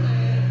Chusma.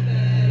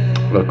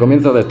 Los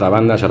comienzos de esta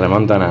banda se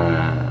remontan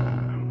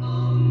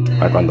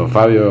a cuando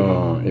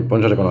Fabio y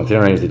Poncho se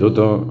conocieron en el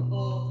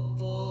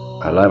instituto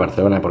al lado de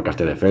Barcelona por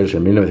Castelldefels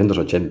en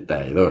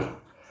 1982,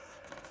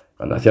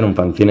 cuando hacían un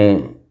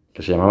fanzine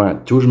que se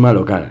llamaba Chusma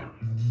Local.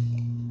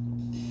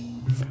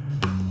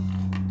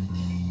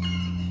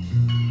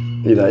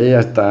 Y de ahí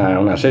hasta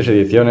unas 6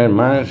 ediciones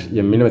más, y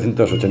en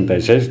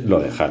 1986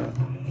 lo dejaron.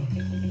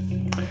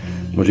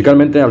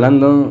 Musicalmente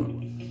hablando,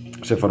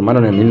 se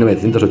formaron en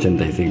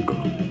 1985,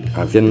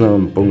 haciendo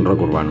un punk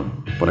rock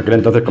urbano. Por aquel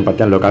entonces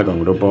compartían local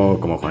con grupos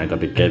como Juanita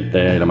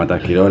Piquete, La Mata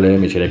Esquiroles,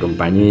 Miseria y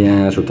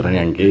Compañía,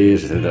 Subterranean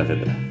Kiss, etcétera,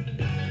 etcétera.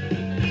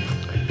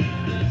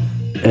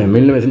 En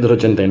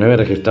 1989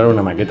 registraron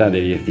una maqueta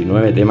de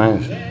 19 temas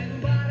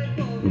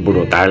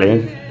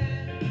brutales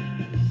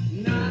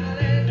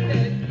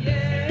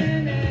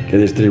que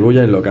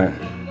distribuye el local.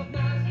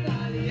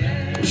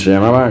 Se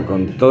llamaba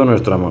Con todo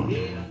nuestro amor.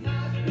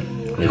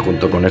 Y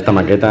junto con esta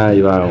maqueta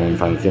iba un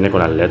fanzine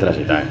con las letras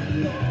y tal.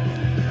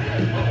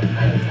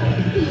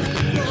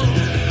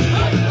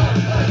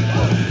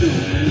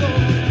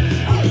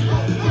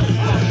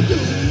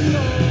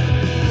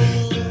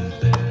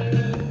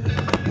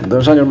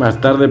 Dos años más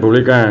tarde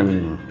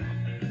publican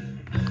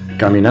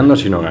Caminando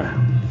sin hogar,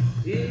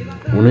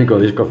 único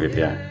disco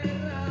oficial.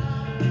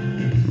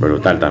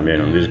 Brutal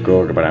también, un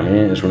disco que para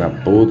mí es una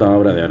puta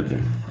obra de arte,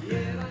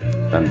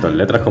 tanto en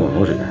letras como en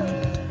música.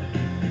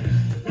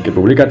 Que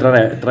publica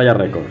Tralla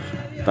Records,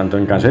 tanto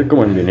en cassette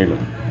como en vinilo.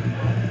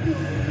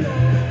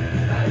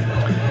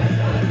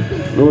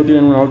 Luego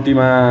tienen una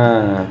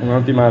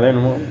última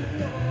demo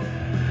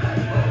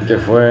que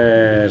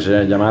fue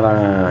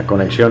llamada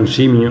Conexión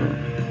Simio,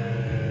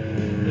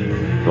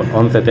 con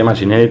 11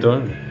 temas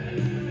inéditos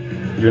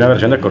y una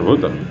versión de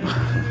Escorbuto.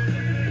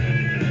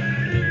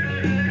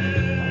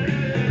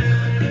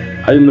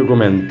 Hay un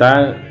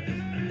documental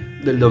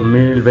del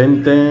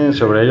 2020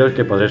 sobre ellos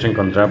que podréis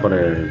encontrar por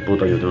el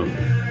puto YouTube.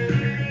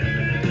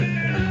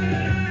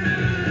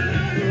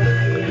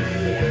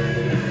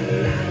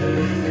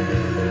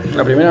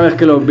 La primera vez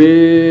que los vi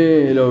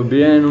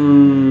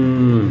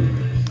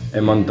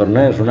en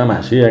Montornès, una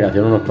masía que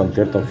hacían unos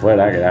conciertos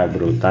fuera, que era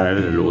brutal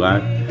el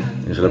lugar,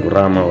 y se le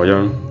curraba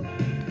mogollón.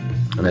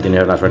 Me he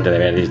tenido la suerte de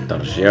ver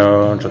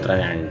Distorsión,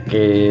 Subterranean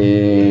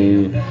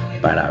Kiss,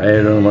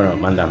 Paraverum, bueno,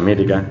 bandas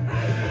míticas.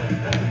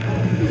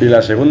 Y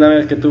la segunda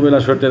vez que tuve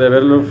la suerte de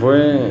verlo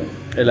fue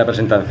en la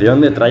presentación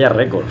de Tralla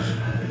Records,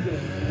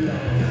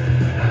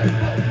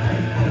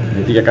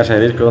 mítica casa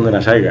de discos donde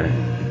las haya,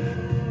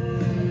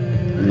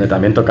 donde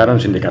también tocaron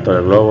Sindicato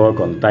del Globo,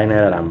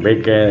 Container,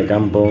 Alambique, de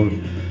Campo,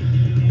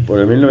 por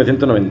el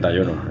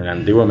 1991, en el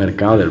antiguo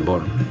mercado del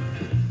Born.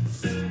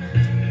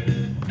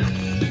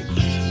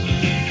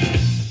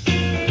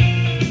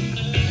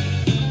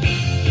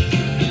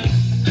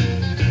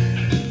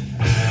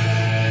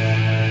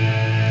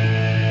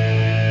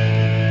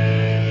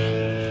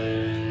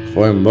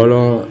 Fue un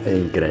bolo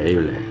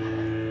increíble.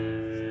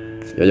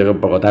 Yo llegué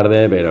un poco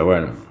tarde, pero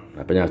bueno,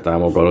 la peña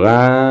estábamos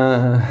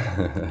colgadas,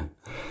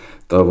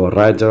 todos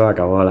borrachos,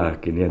 acabó a las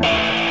 500.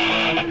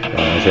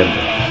 Como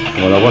siempre,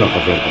 como los buenos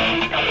conciertos.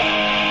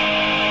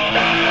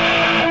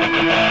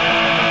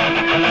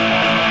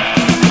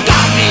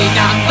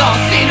 Caminando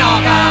sin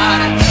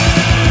hogar.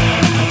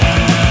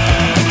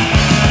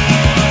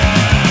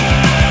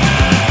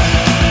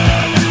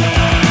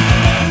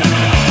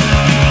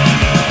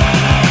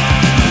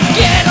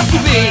 Quiero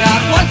subir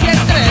a cualquier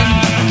tren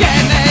que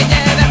me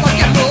lleve a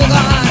cualquier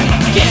lugar.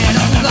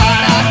 Quiero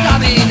jugar a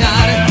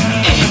caminar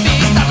y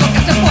pisar lo que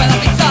se pueda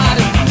pisar.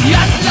 Y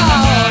es la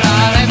hora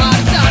de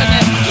marcharme.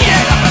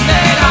 Quiero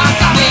aprender a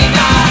caminar.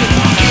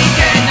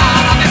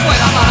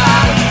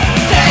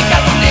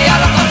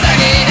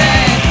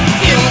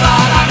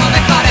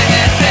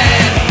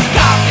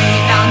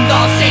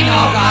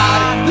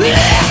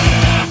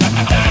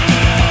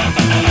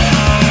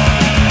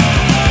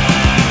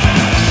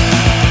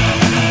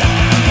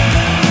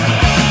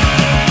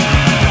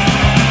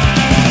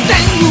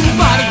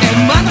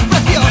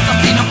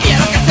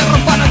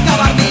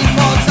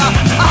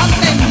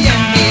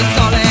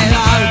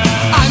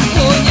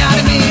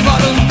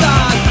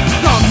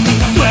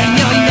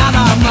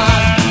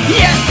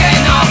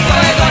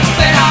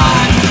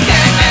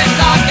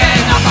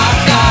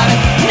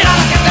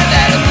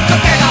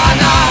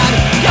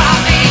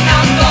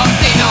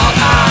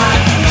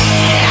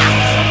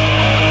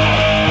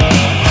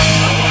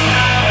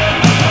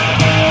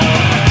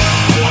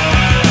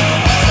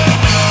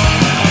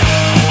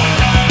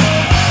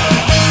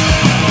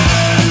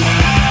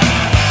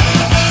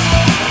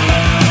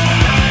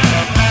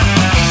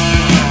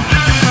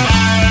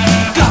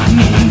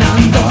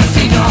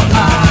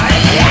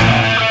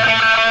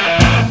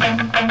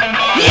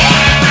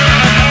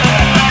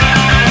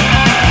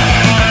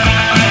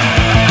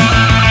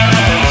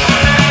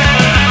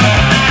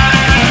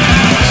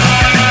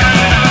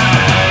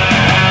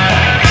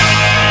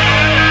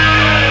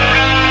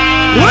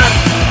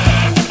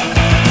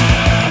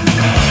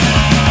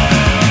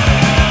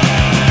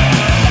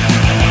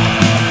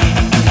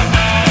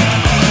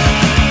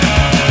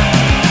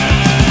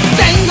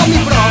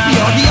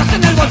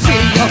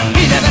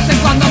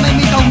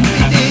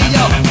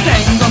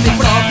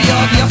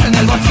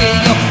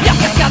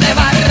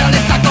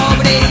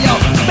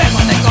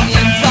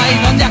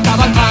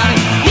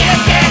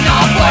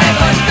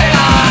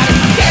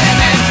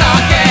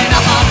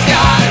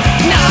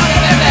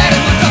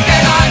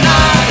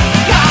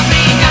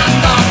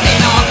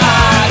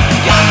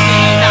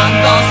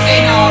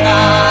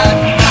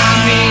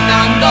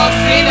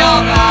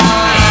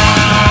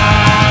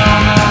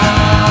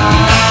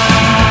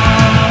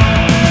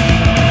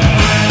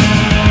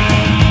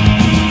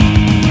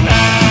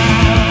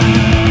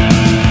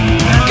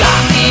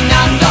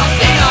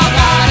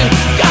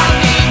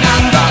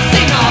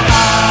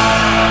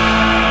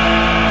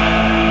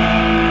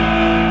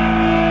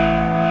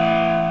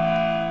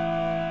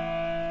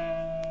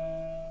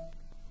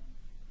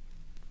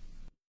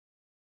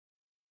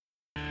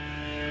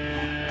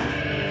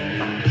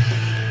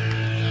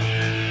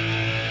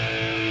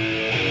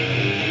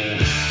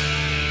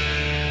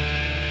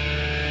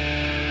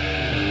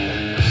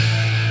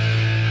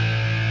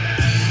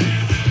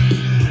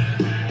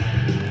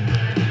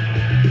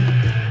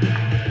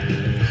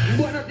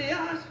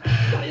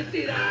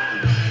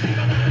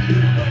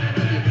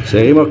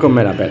 Seguimos con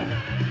Me la pela.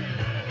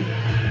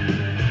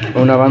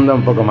 Una banda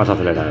un poco más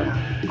acelerada,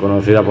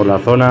 conocida por la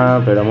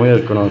zona, pero muy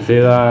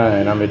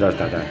desconocida en ámbito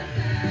estatal.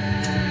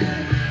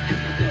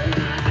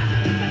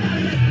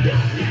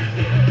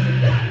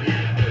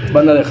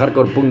 Banda de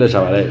hardcore punk de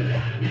Sabadell.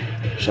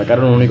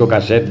 Sacaron un único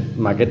cassette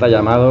maqueta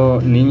llamado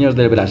Niños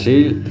del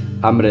Brasil,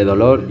 Hambre,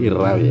 Dolor y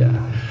Rabia.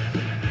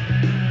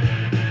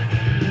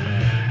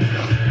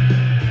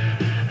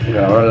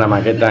 Grabaron la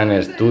maqueta en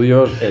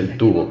estudios El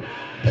Tubo,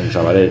 en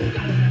Sabadell,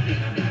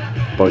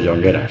 por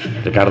Jongueras.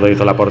 Ricardo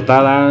hizo la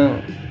portada,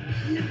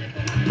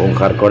 un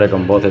hardcore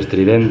con voz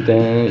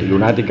estridente y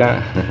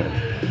lunática,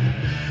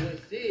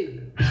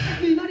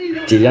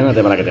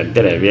 chillándote para que te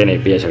enteres bien y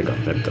pilles el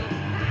concepto,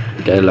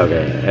 que es lo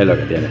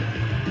que tiene.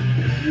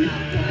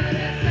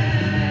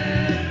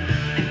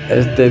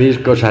 Este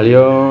disco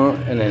salió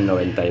en el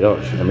 92,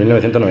 en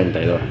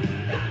 1992.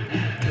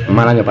 Un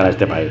mal año para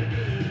este país.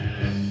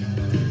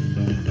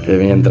 Que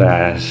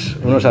mientras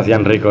unos se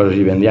hacían ricos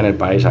y vendían el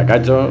país a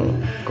cacho,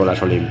 con las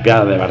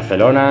Olimpiadas de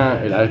Barcelona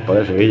y la Expo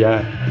de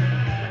Sevilla,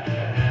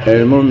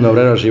 el mundo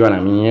obrero se iba a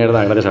la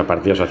mierda gracias al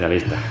Partido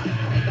Socialista,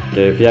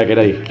 que decía que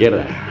era de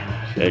izquierda.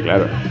 Sí,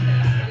 claro.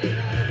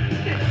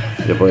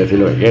 Yo puedo decir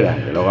lo que quiera,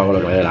 que luego hago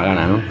lo que me dé la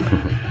gana, ¿no?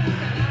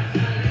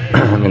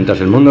 Mientras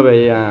el mundo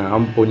veía a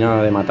un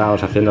puñado de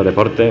matados haciendo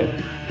deporte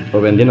o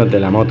vendiéndote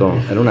la moto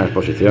en una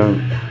exposición,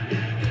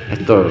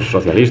 estos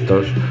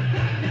socialistas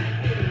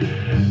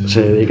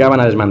se dedicaban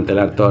a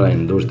desmantelar toda la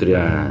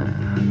industria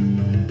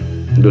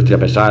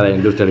pesada e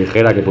industria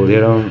ligera que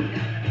pudieron,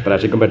 para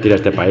así convertir a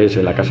este país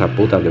en la casa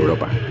puta de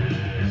Europa.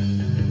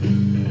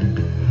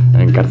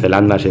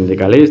 Encarcelando a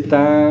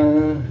sindicalistas,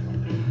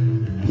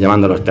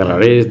 llamándolos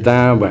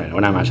terroristas, bueno,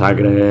 una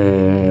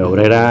masacre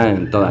obrera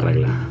en toda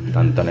regla,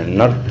 tanto en el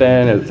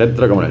norte, en el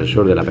centro como en el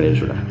sur de la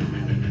península.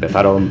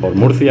 Empezaron por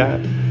Murcia,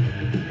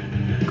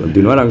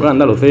 continuaron con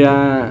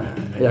Andalucía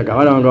y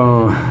acabaron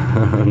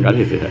con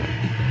Galicia,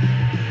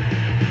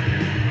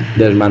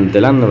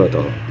 desmantelándolo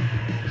todo.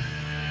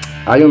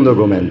 Hay un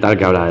documental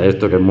que habla de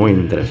esto que es muy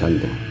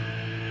interesante,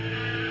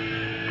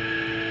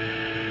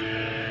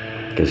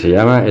 que se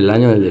llama El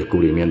año del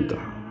descubrimiento.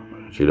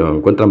 Si lo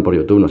encuentran por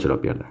YouTube no se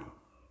lo pierdan.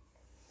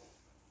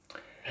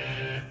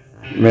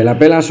 Me la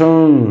pela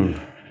son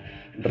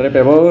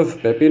Repe voz,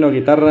 Pepino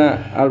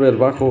guitarra, Albert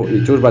bajo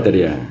y Chus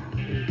batería.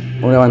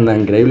 Una banda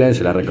increíble,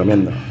 se la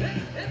recomiendo.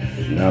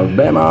 ¡Nos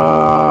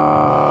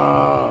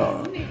vemos!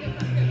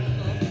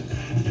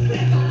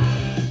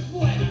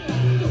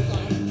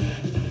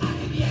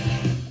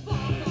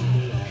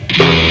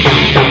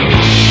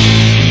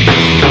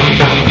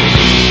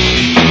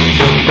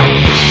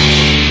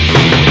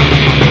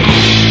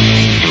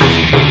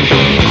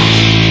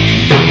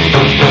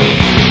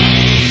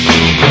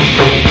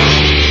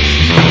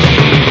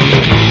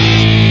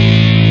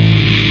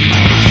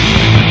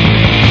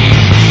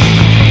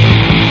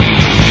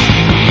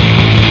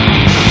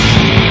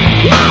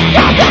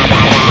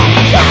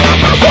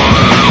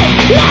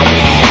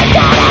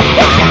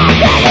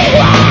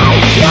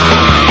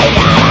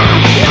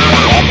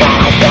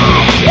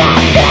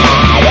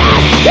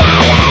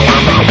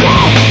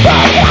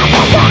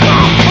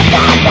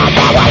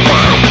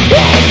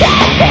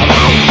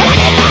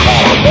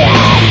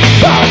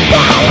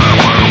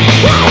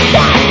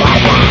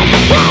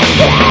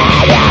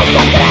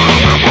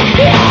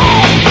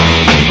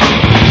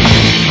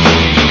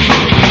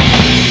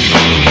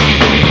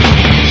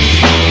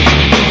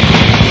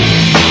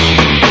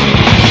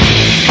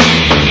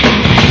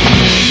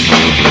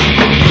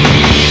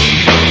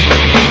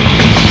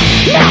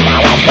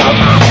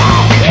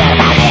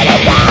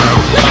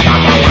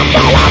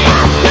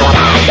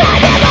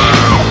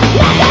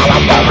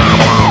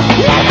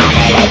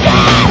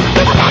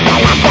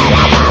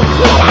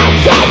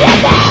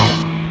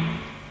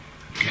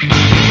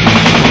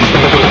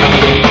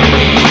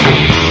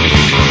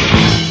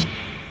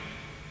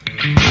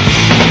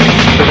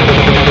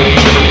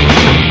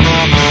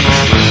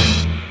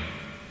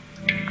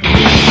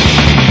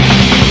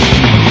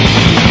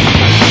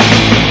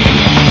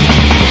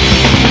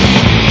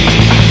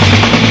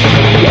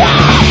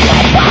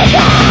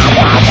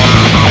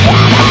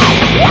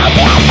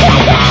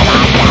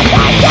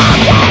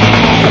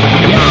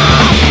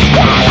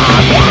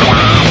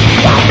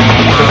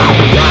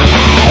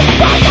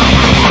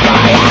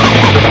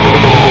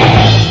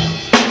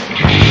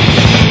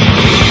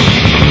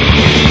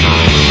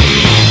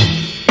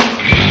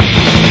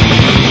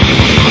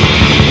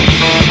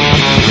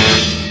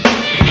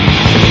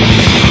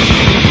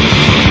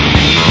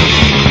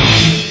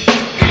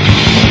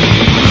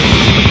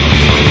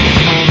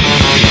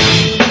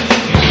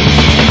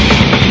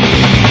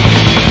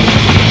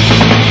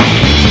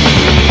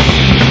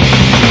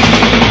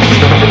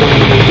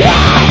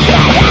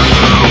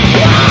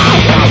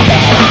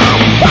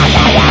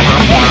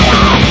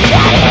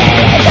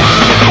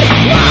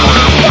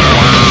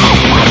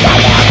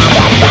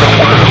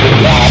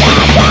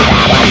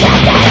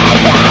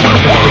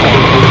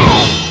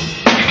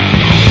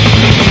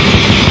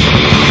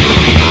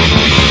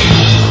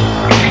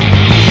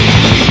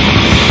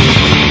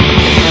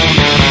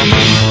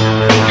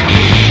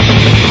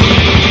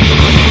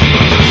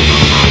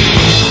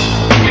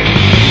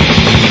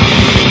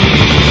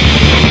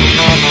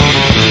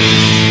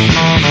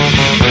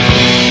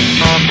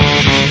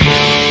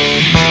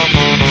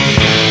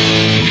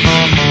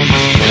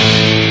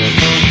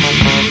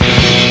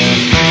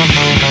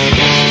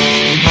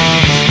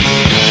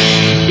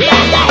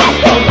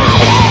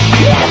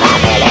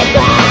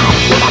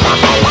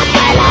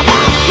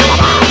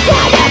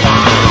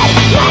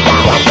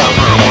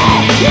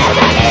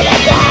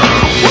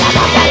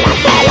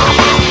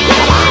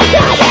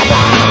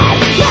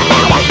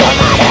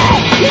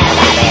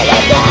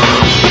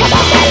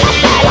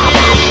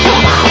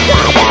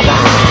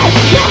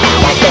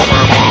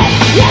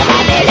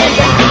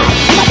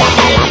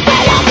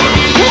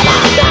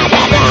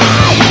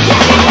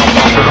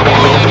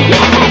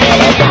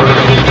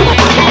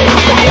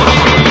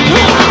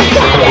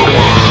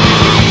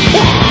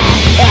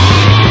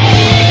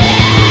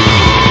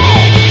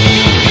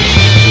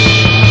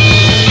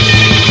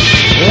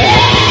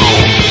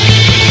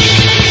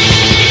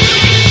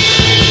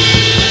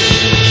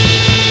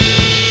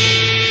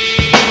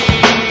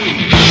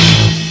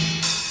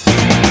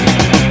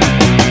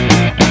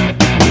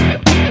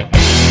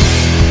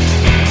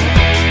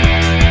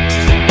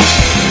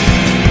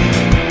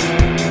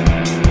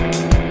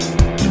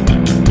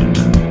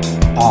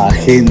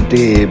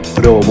 agente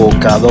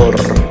provocador,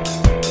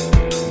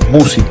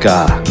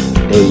 música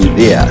e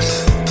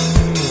ideas.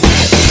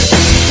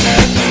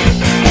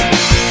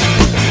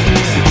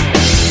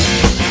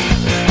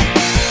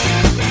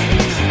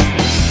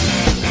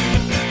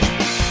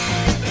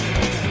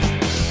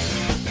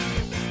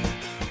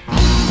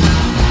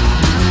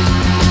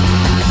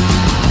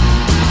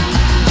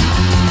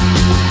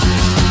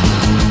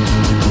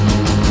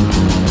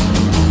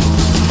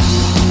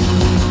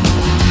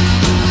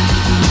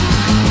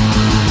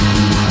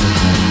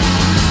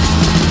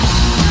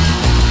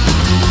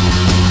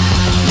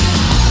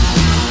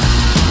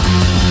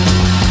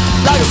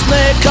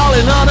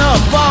 Calling on her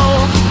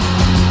phone,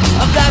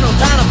 I've got no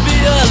time to be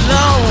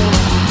alone.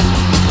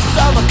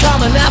 Summer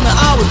coming at me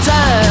all the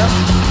time.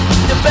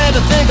 You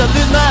better think I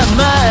lose my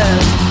mind,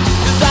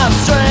 'cause I'm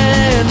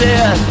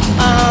stranded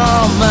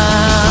on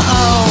my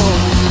own.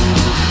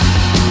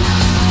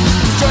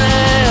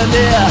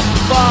 Stranded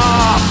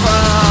far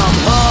from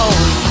home.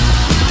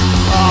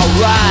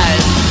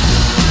 Alright,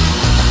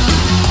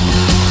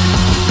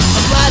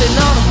 I'm riding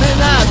on a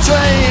midnight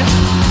train,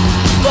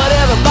 but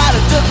everybody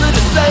does me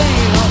the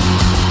same.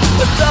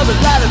 It's something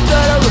like a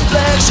dirty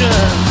reflection.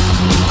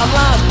 I'm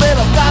lost, babe,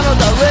 I've got no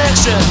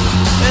direction,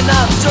 and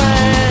I'm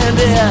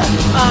stranded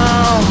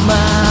on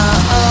my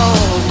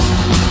own.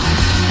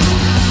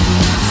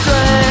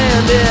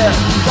 Stranded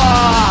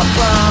far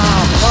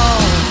from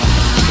home.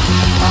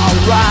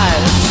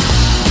 Alright.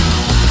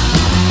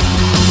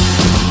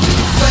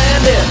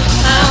 Stranded,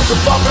 I'm so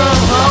far from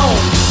home.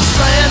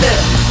 Stranded,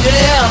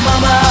 yeah, I'm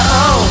on my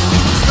own.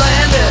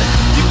 Stranded,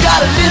 you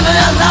gotta leave me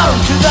alone,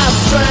 'cause I'm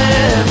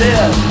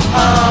stranded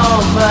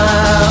on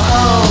my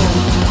own.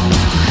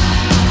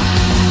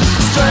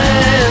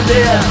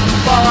 Stranded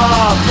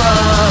far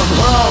from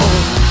home.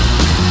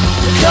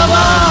 Come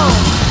on.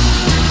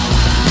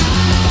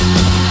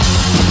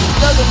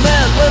 Doesn't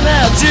matter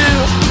without you.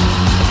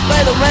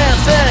 Play the man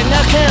thing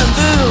I can't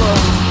do.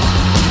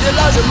 You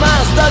lost your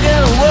mind stuck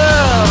in a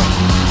world.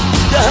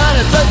 Your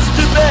honey's such a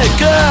stupid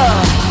girl.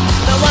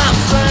 Now I'm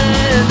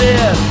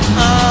stranded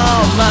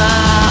on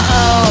my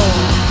own.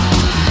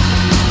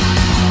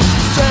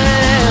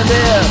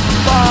 Stranded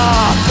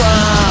far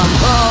from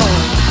home.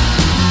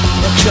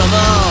 Oh, come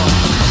on.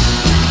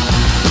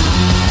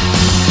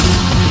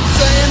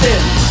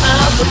 Stranded,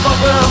 I'm so far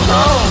from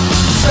home.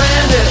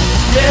 Stranded,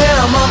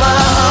 yeah, I'm on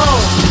my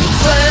own.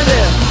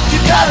 Stranded, you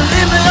gotta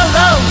leave me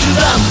alone, 'cause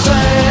I'm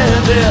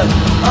stranded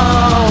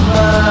on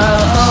my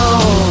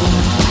own.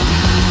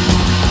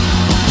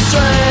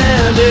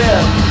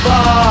 Stranded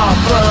far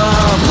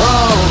from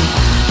home.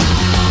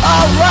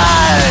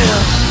 Alright.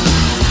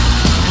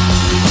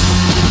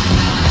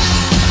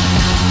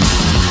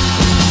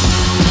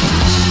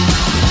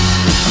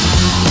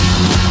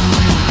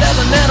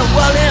 Living in a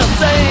world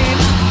insane.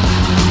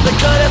 The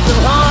cut is so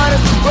hard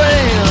as the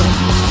brain.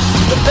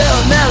 The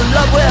feeling that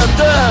love will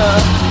do.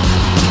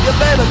 Your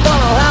baby don't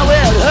know how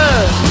it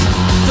hurts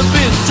to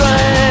be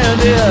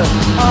stranded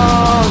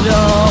on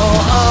your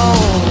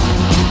own.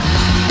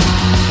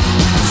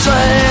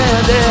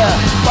 Stranded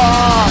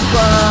far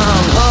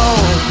from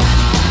home.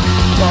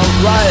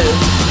 Alright.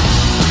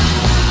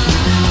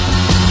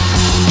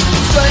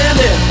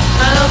 Stranded,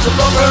 I'm so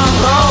far from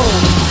home.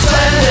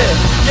 Stranded,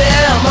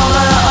 yeah, I'm on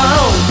my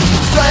own.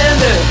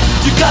 Stranded,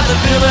 you got to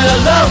leave me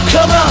alone,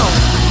 come on.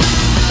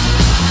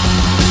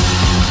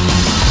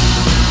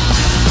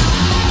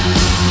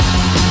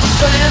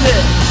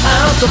 Stranded,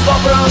 I'm so far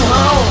from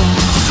home.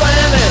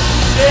 Stranded,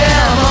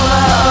 yeah, I'm on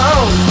my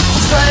own.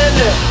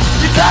 Stranded,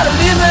 you gotta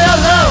leave me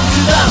alone,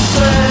 'cause I'm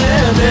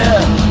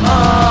stranded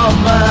on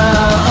my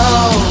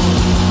own.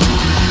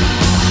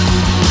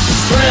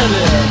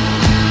 Stranded.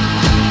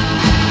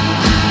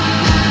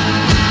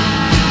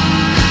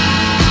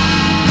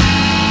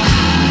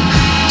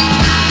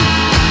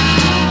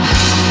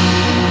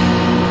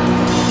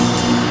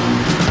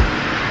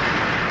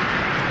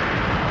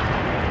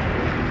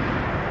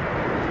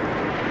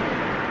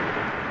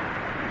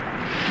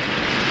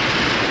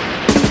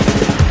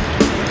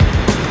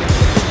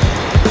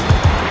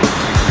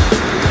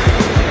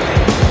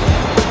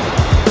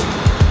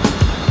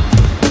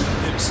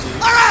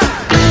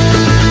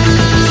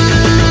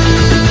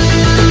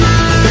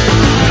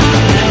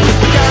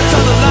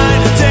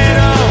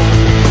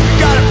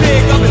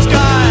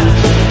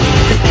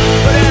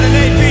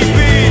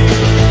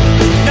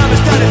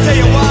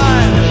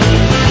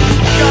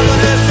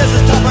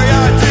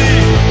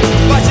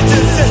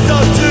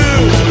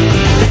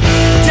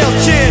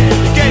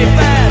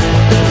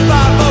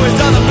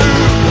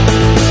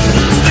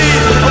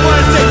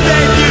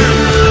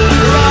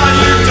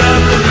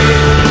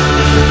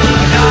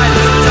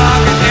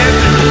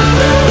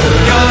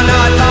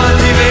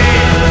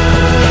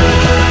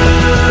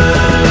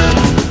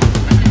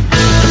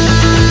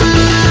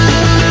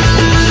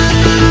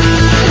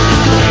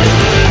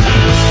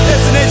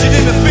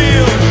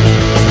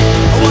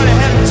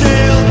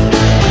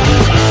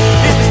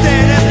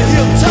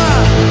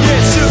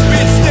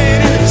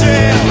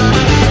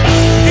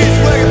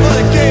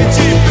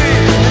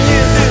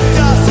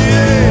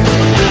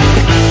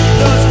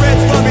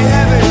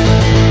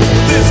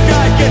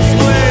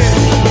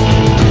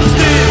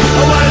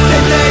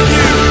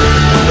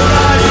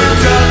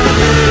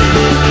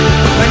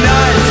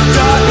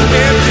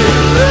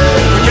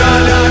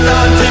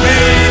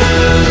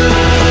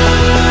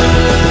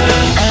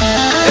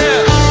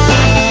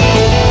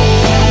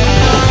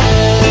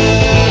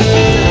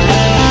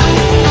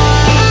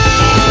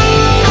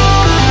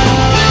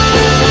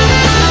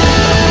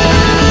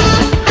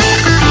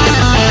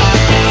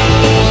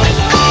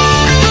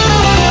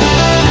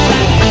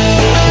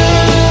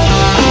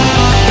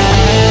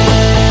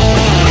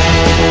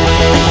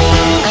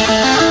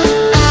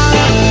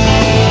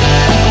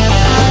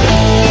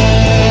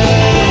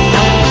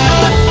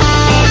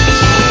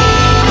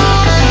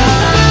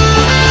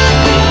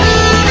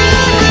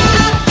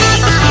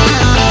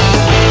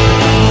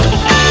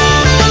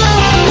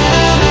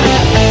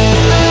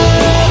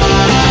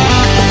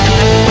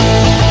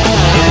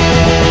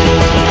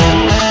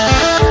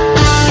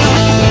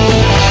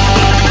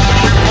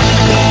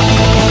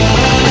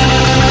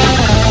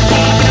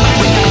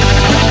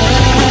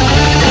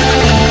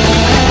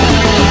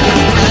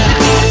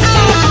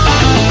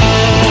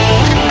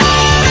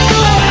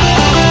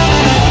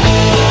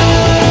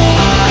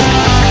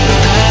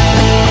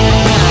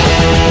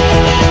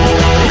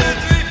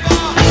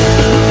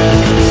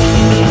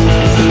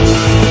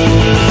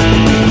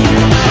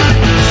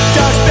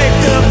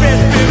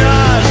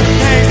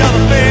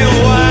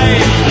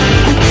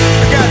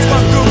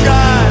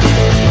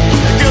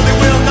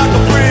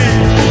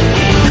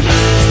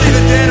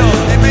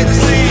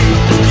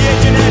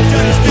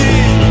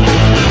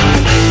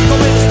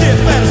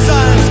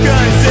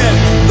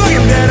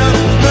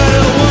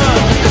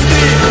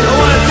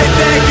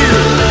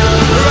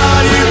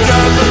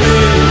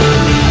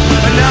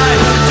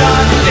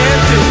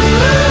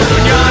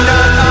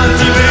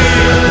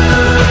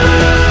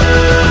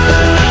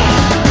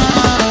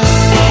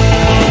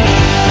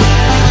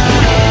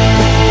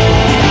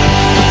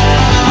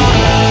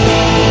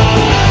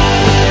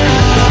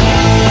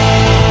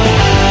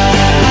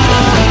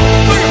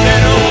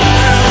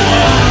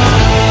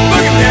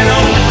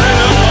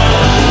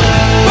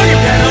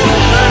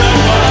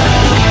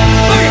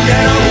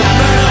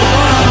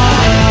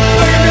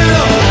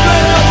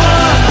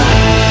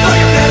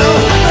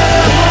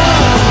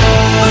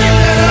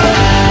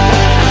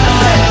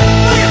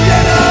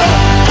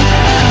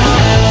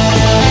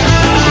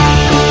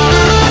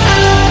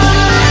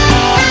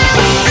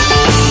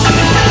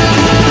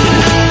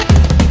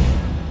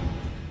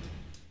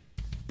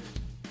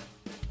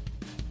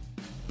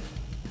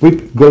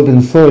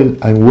 Golden Soil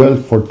and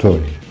Wealth for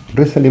Tory,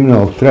 reza el himno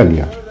de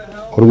Australia,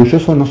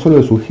 orgulloso no solo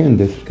de sus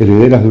gentes,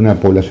 herederas de una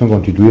población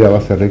constituida a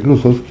base de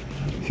reclusos,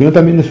 sino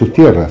también de sus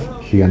tierras,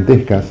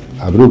 gigantescas,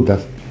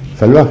 abruptas,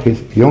 salvajes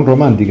y aún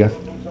románticas,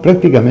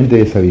 prácticamente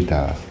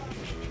deshabitadas.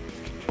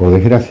 Por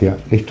desgracia,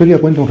 la historia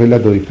cuenta un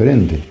relato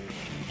diferente.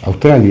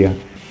 Australia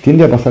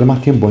tiende a pasar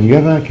más tiempo en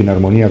guerra que en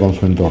armonía con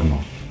su entorno.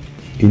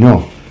 Y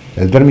no,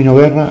 el término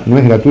guerra no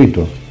es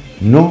gratuito,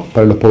 no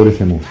para los pobres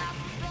emús.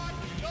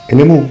 El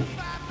emú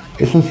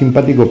es un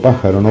simpático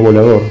pájaro no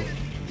volador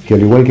que,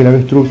 al igual que el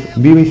avestruz,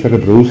 vive y se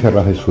reproduce a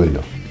ras de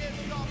suelo.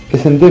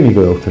 Es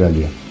endémico de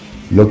Australia,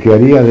 lo que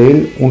haría de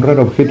él un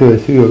raro objeto de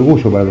deseo y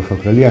orgullo para los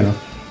australianos,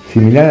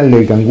 similar al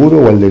del canguro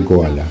o al del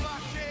koala.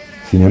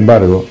 Sin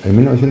embargo, en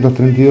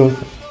 1932,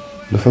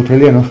 los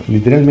australianos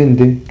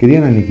literalmente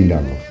querían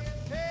aniquilarlos.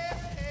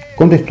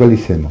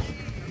 Contextualicemos.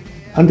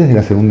 Antes de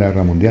la Segunda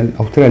Guerra Mundial,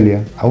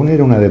 Australia aún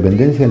era una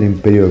dependencia del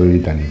Imperio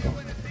Británico,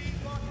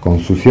 con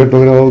su cierto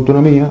grado de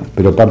autonomía,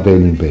 pero parte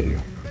del imperio.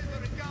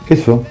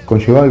 Eso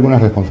conllevaba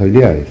algunas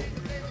responsabilidades.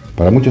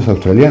 Para muchos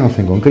australianos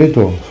en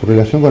concreto, su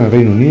relación con el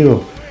Reino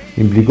Unido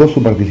implicó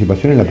su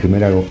participación en la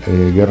Primera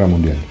Guerra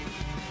Mundial.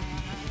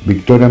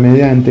 Victoria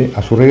mediante,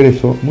 a su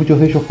regreso, muchos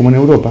de ellos, como en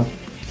Europa,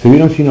 se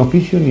vieron sin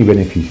oficio ni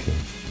beneficio.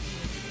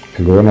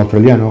 El gobierno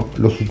australiano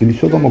los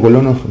utilizó como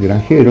colonos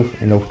granjeros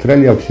en la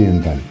Australia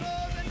Occidental.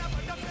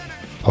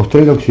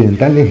 Australia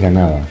Occidental es la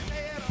nada,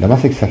 la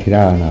más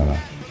exagerada nada,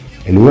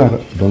 el lugar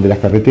donde las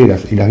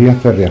carreteras y las vías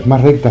férreas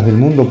más rectas del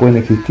mundo pueden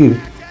existir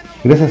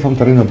gracias a un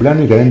terreno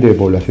plano y carente de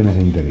poblaciones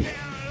de interés.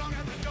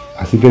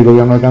 Así que el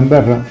gobierno de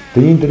Canberra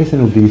tenía interés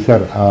en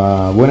utilizar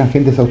a buenas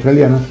gentes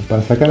australianas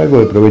para sacar algo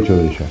de provecho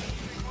de ellas.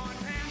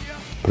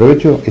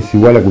 Provecho es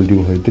igual a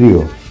cultivos de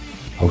trigo.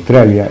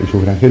 Australia y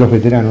sus granjeros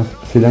veteranos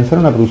se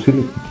lanzaron a producir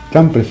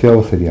tan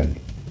preciado cereal.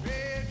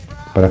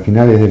 Para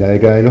finales de la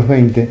década de los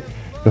 20,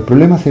 los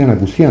problemas eran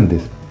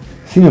acuciantes.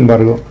 Sin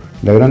embargo,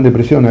 la Gran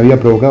Depresión había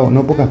provocado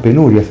no pocas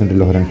penurias entre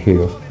los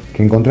granjeros,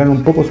 que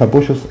encontraron pocos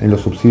apoyos en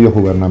los subsidios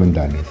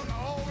gubernamentales.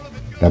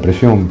 La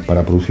presión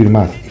para producir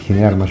más y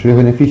generar mayores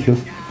beneficios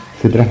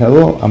se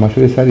trasladó a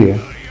mayores áreas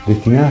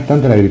destinadas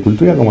tanto a la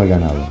agricultura como al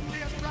ganado.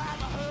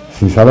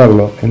 Sin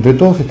saberlo, entre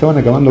todos estaban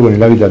acabando con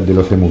el hábitat de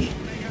los emus.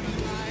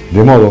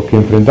 De modo que,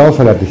 enfrentados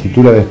a la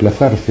tesitura de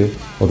desplazarse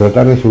o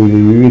tratar de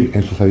sobrevivir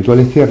en sus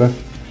habituales tierras,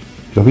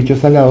 los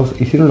bichos alados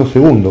hicieron lo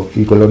segundo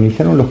y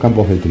colonizaron los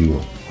campos de trigo.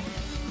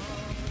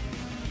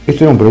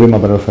 Esto era un problema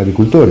para los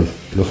agricultores.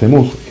 Los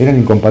emus eran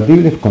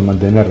incompatibles con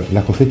mantener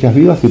las cosechas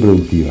vivas y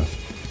productivas.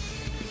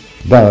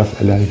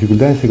 Dadas las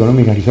dificultades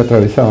económicas que ya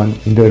atravesaban,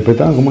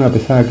 interpretaban como una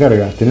pesada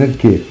carga tener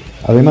que,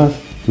 además,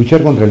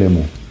 luchar contra el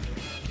emú.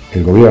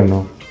 El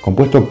gobierno,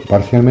 compuesto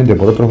parcialmente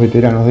por otros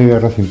veteranos de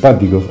guerra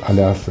simpáticos a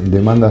las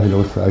demandas de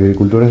los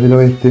agricultores del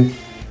oeste,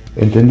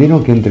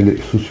 entendieron que entre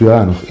sus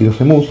ciudadanos y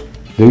los emus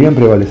debían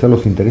prevalecer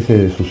los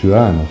intereses de sus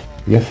ciudadanos,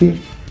 y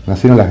así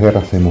nacieron las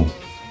guerras emú.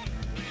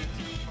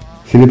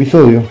 Si el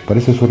episodio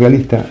parece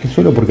surrealista, es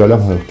solo porque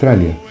hablamos de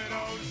Australia.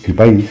 El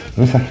país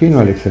no es ajeno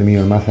al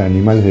exterminio en masa de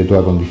animales de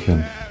toda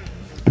condición.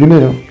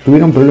 Primero,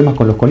 tuvieron problemas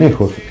con los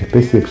conejos,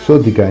 especie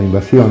exótica e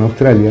invasiva en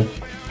Australia,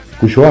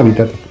 cuyo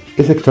hábitat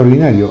es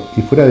extraordinario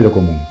y fuera de lo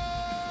común.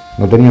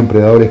 No tenían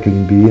predadores que le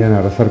impidieran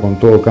arrasar con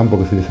todo campo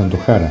que se les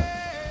antojara.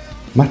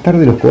 Más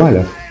tarde los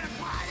koalas,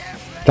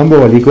 tan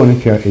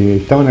bobalicones que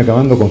estaban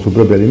acabando con su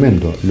propio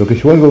alimento, lo que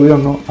llevó al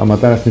gobierno a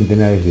matar a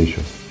centenares de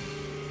ellos.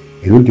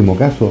 El último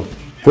caso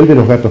fue el de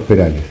los gatos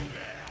ferales,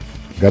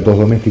 gatos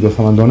domésticos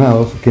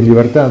abandonados que en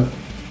libertad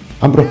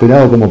han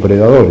prosperado como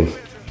predadores.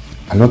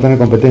 Al no tener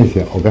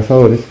competencia o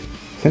cazadores,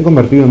 se han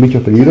convertido en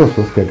bichos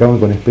peligrosos que acaban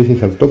con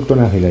especies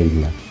autóctonas de la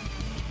isla.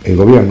 El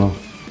gobierno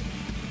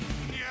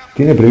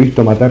tiene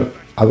previsto matar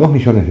a 2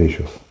 millones de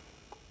ellos.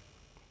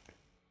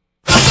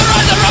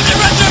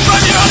 Ah,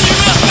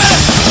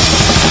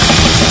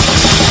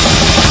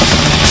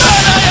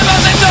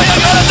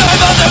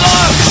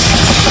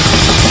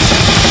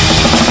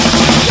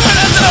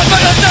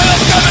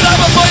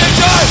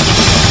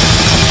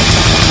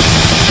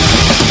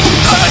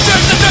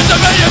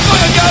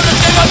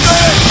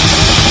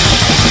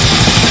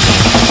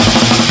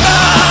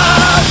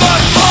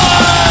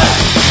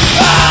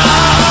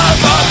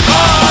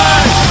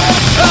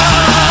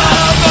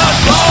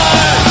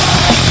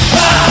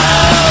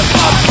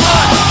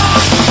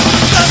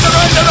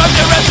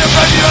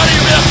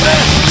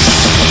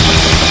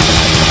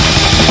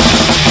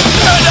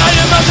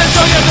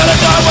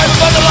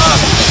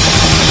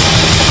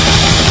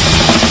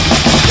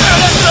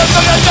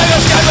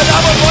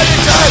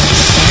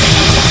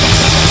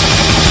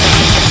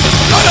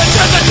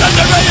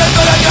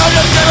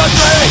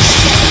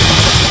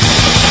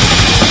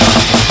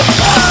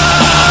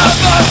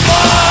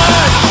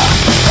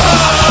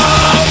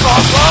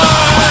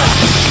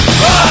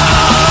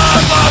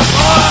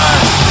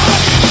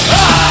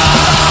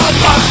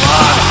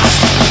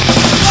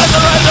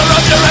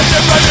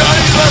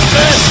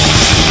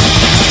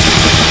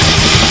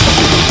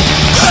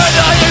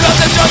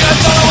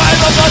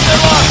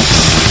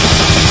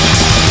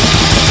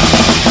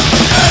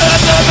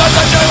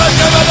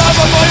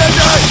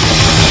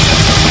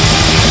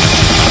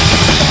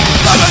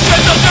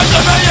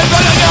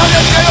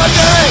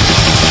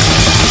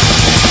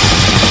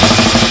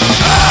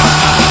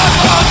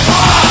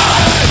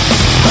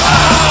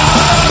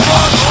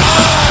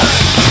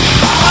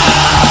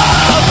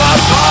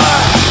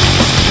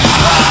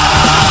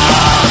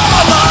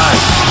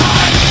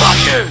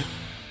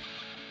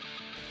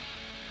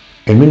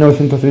 En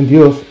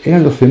 1932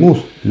 eran los emus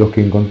los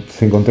que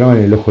se encontraban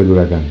en el ojo del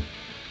huracán.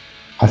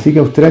 Así que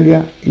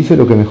Australia hizo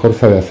lo que mejor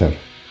sabe hacer: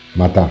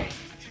 matar.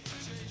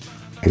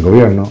 El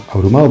gobierno,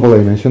 abrumado por la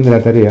dimensión de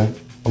la tarea,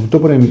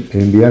 optó por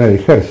enviar al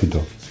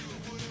ejército,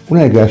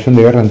 una declaración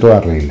de guerra en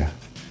toda regla.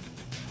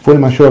 Fue el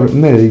mayor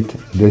Meredith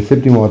del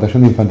 7º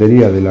Batallón de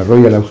Infantería de la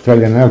Royal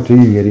Australian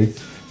Artillery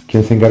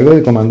quien se encargó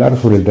de comandar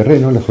sobre el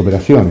terreno las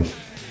operaciones,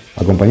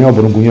 acompañado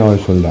por un puñado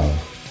de soldados.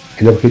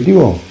 El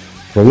objetivo: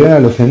 rodear a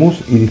los emus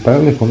y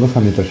dispararles con 2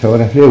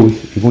 ametralladoras Lewis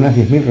y con unas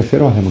 10.000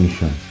 reservas de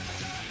munición.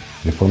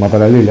 De forma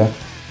paralela,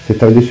 se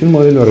estableció un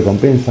modelo de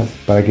recompensas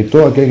para que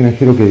todo aquel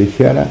granjero que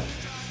deseara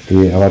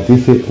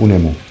abatiese un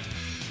emu.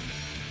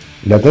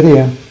 La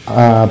tarea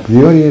a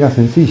priori era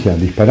sencilla: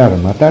 disparar,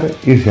 matar,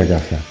 irse a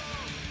casa.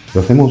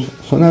 Los emus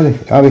son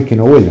aves que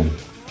no vuelan,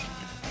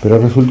 pero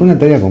resultó una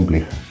tarea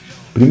compleja.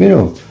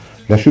 Primero,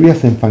 las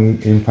lluvias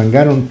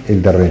enfangaron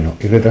el terreno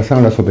y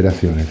retrasaron las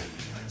operaciones.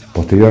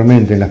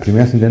 Posteriormente, en las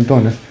primeras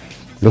intentonas,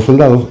 los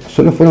soldados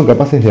solo fueron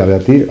capaces de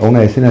abatir a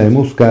una decena de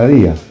emus cada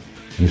día,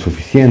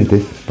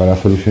 insuficientes para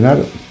solucionar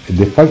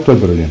de facto el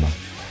problema.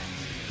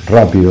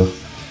 Rápidos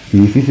y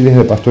difíciles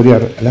de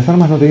pastorear, las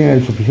armas no tenían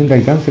el suficiente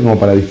alcance como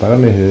para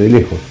dispararles desde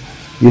lejos,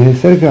 y desde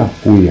cerca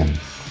huían.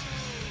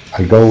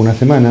 Al cabo de una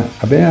semana,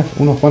 apenas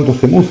unos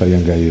cuantos emus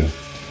habían caído.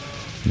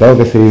 Dado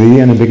que se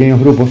dividían en pequeños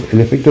grupos, el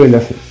efecto de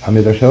las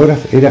ametralladoras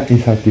era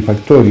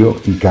insatisfactorio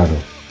y caro.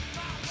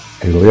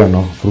 El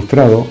gobierno,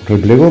 frustrado,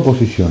 replegó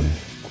posiciones.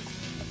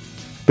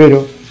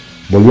 Pero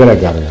volvió a la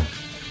carga.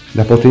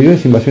 Las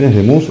posteriores invasiones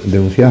de emus,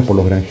 denunciadas por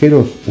los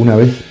granjeros una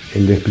vez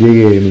el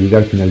despliegue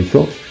militar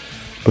finalizó,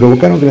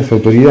 provocaron que las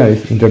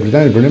autoridades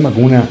interpretaran el problema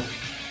como una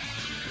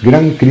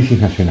gran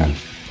crisis nacional.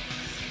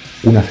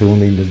 Una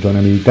segunda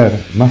intentona militar,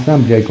 más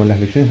amplia y con las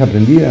lecciones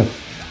aprendidas,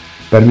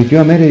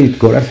 permitió a Meredith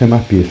cobrarse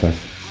más piezas.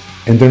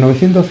 Entre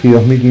 900 y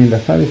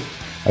 2.500 aves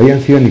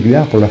habían sido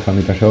aniquiladas por las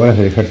ametralladoras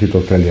del ejército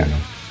australiano.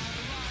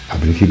 A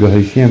principios de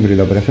diciembre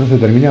la operación se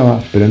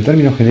terminaba, pero en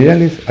términos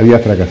generales había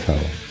fracasado.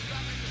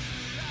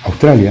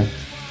 Australia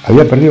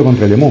había perdido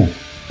contra el emu,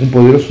 un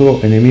poderoso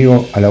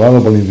enemigo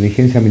alabado por la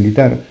inteligencia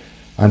militar,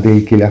 ante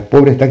el que las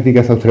pobres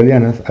tácticas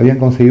australianas habían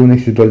conseguido un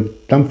éxito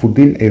tan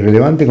fútil e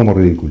irrelevante como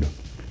ridículo.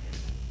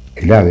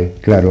 El ave,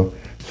 claro,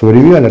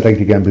 sobrevivió a la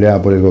táctica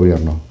empleada por el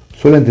gobierno,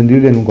 solo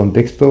entendible en un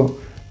contexto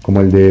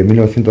como el de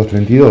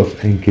 1932,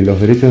 en que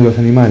los derechos de los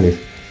animales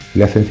y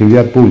la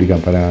sensibilidad pública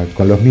para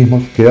con los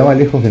mismos quedaba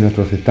lejos de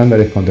nuestros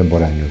estándares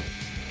contemporáneos.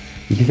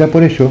 Y quizá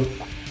por ello,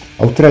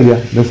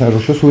 Australia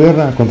desarrolló su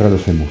guerra contra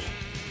los emus.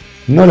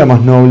 No la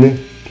más noble,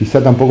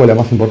 quizá tampoco la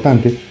más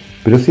importante,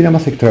 pero sí la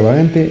más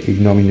extravagante e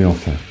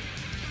ignominiosa.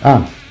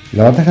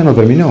 La batalla no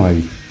terminó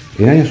ahí.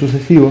 En años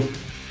sucesivos,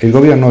 el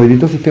gobierno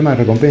habilitó sistemas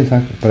de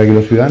recompensas para que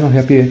los ciudadanos de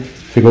a pie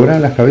se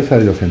cobraran las cabezas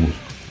de los emus.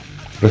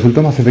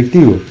 Resultó más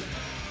efectivo.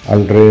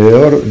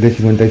 Alrededor de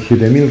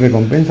 57.000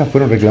 recompensas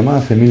fueron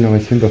reclamadas en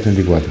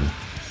 1934.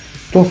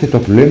 Todos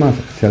estos problemas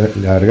se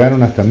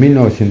alargaron hasta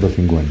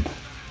 1950.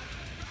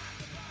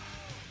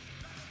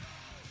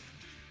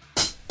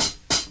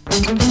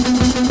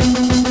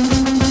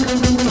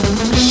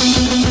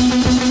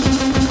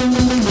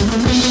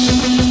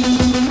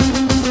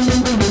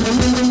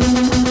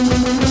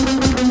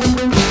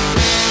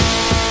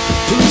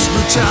 Police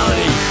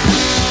brutality,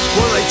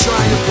 what are they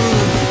trying to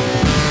prove?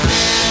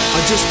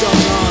 I just don't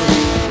know.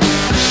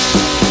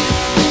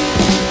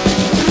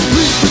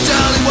 Police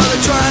brutality, what are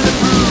they trying to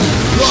prove?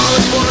 Law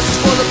enforcement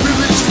for the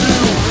privileged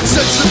few.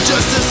 Sense of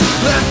justice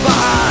left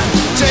behind.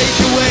 Take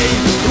away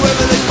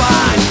whoever they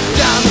find.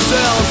 Down the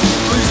cells,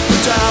 police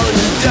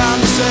brutality, down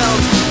the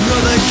cells.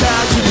 Another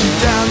casualty,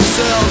 down the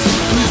cells.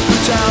 Police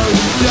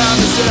brutality, down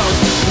the cells.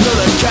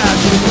 Another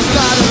casualty,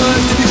 not a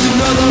hurt, then he's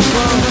another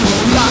punk.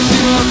 Locked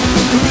him up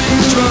for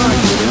being drunk.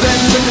 Then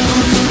took the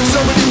boots, so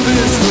many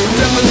fists.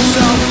 Death in the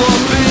cell for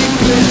being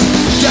pissed.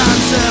 Down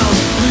cells,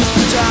 police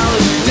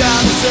brutality,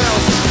 down the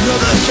cells.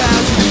 Another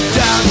casualty,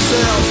 down the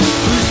cells.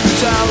 Police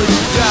brutality,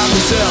 down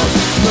the cells.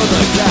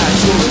 Another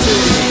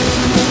casualty.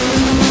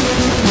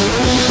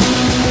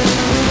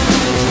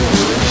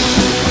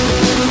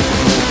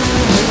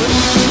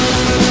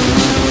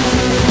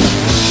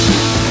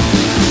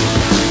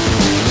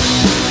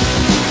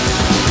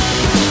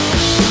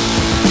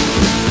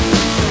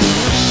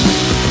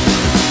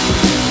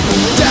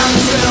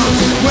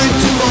 Went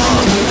too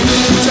far,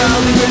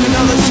 brutality with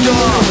another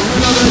scar,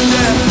 another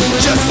death,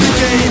 just a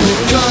game.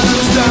 Can't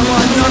understand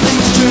why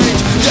nothing's changed.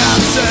 Down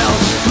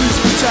cells,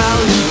 police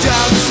brutality,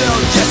 down the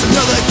cells. Yes,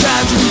 another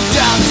casualty,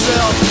 down the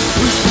cells.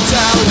 Police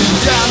brutality,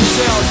 down the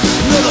cells.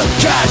 Another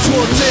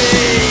casualty.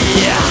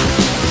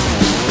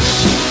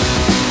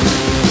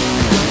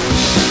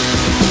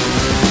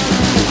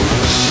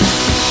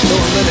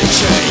 Don't let it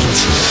change.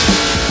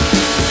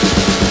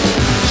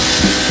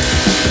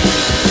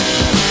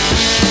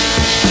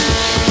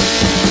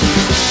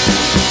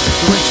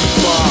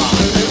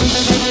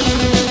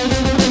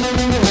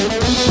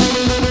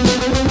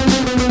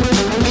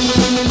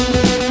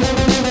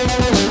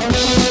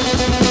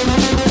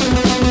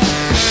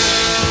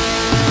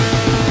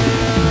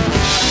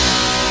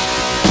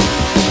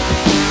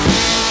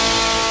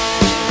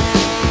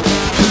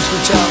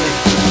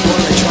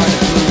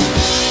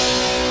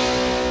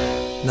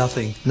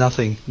 nothing,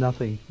 nothing,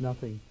 nothing,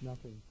 nothing,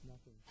 nothing,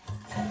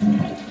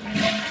 nothing.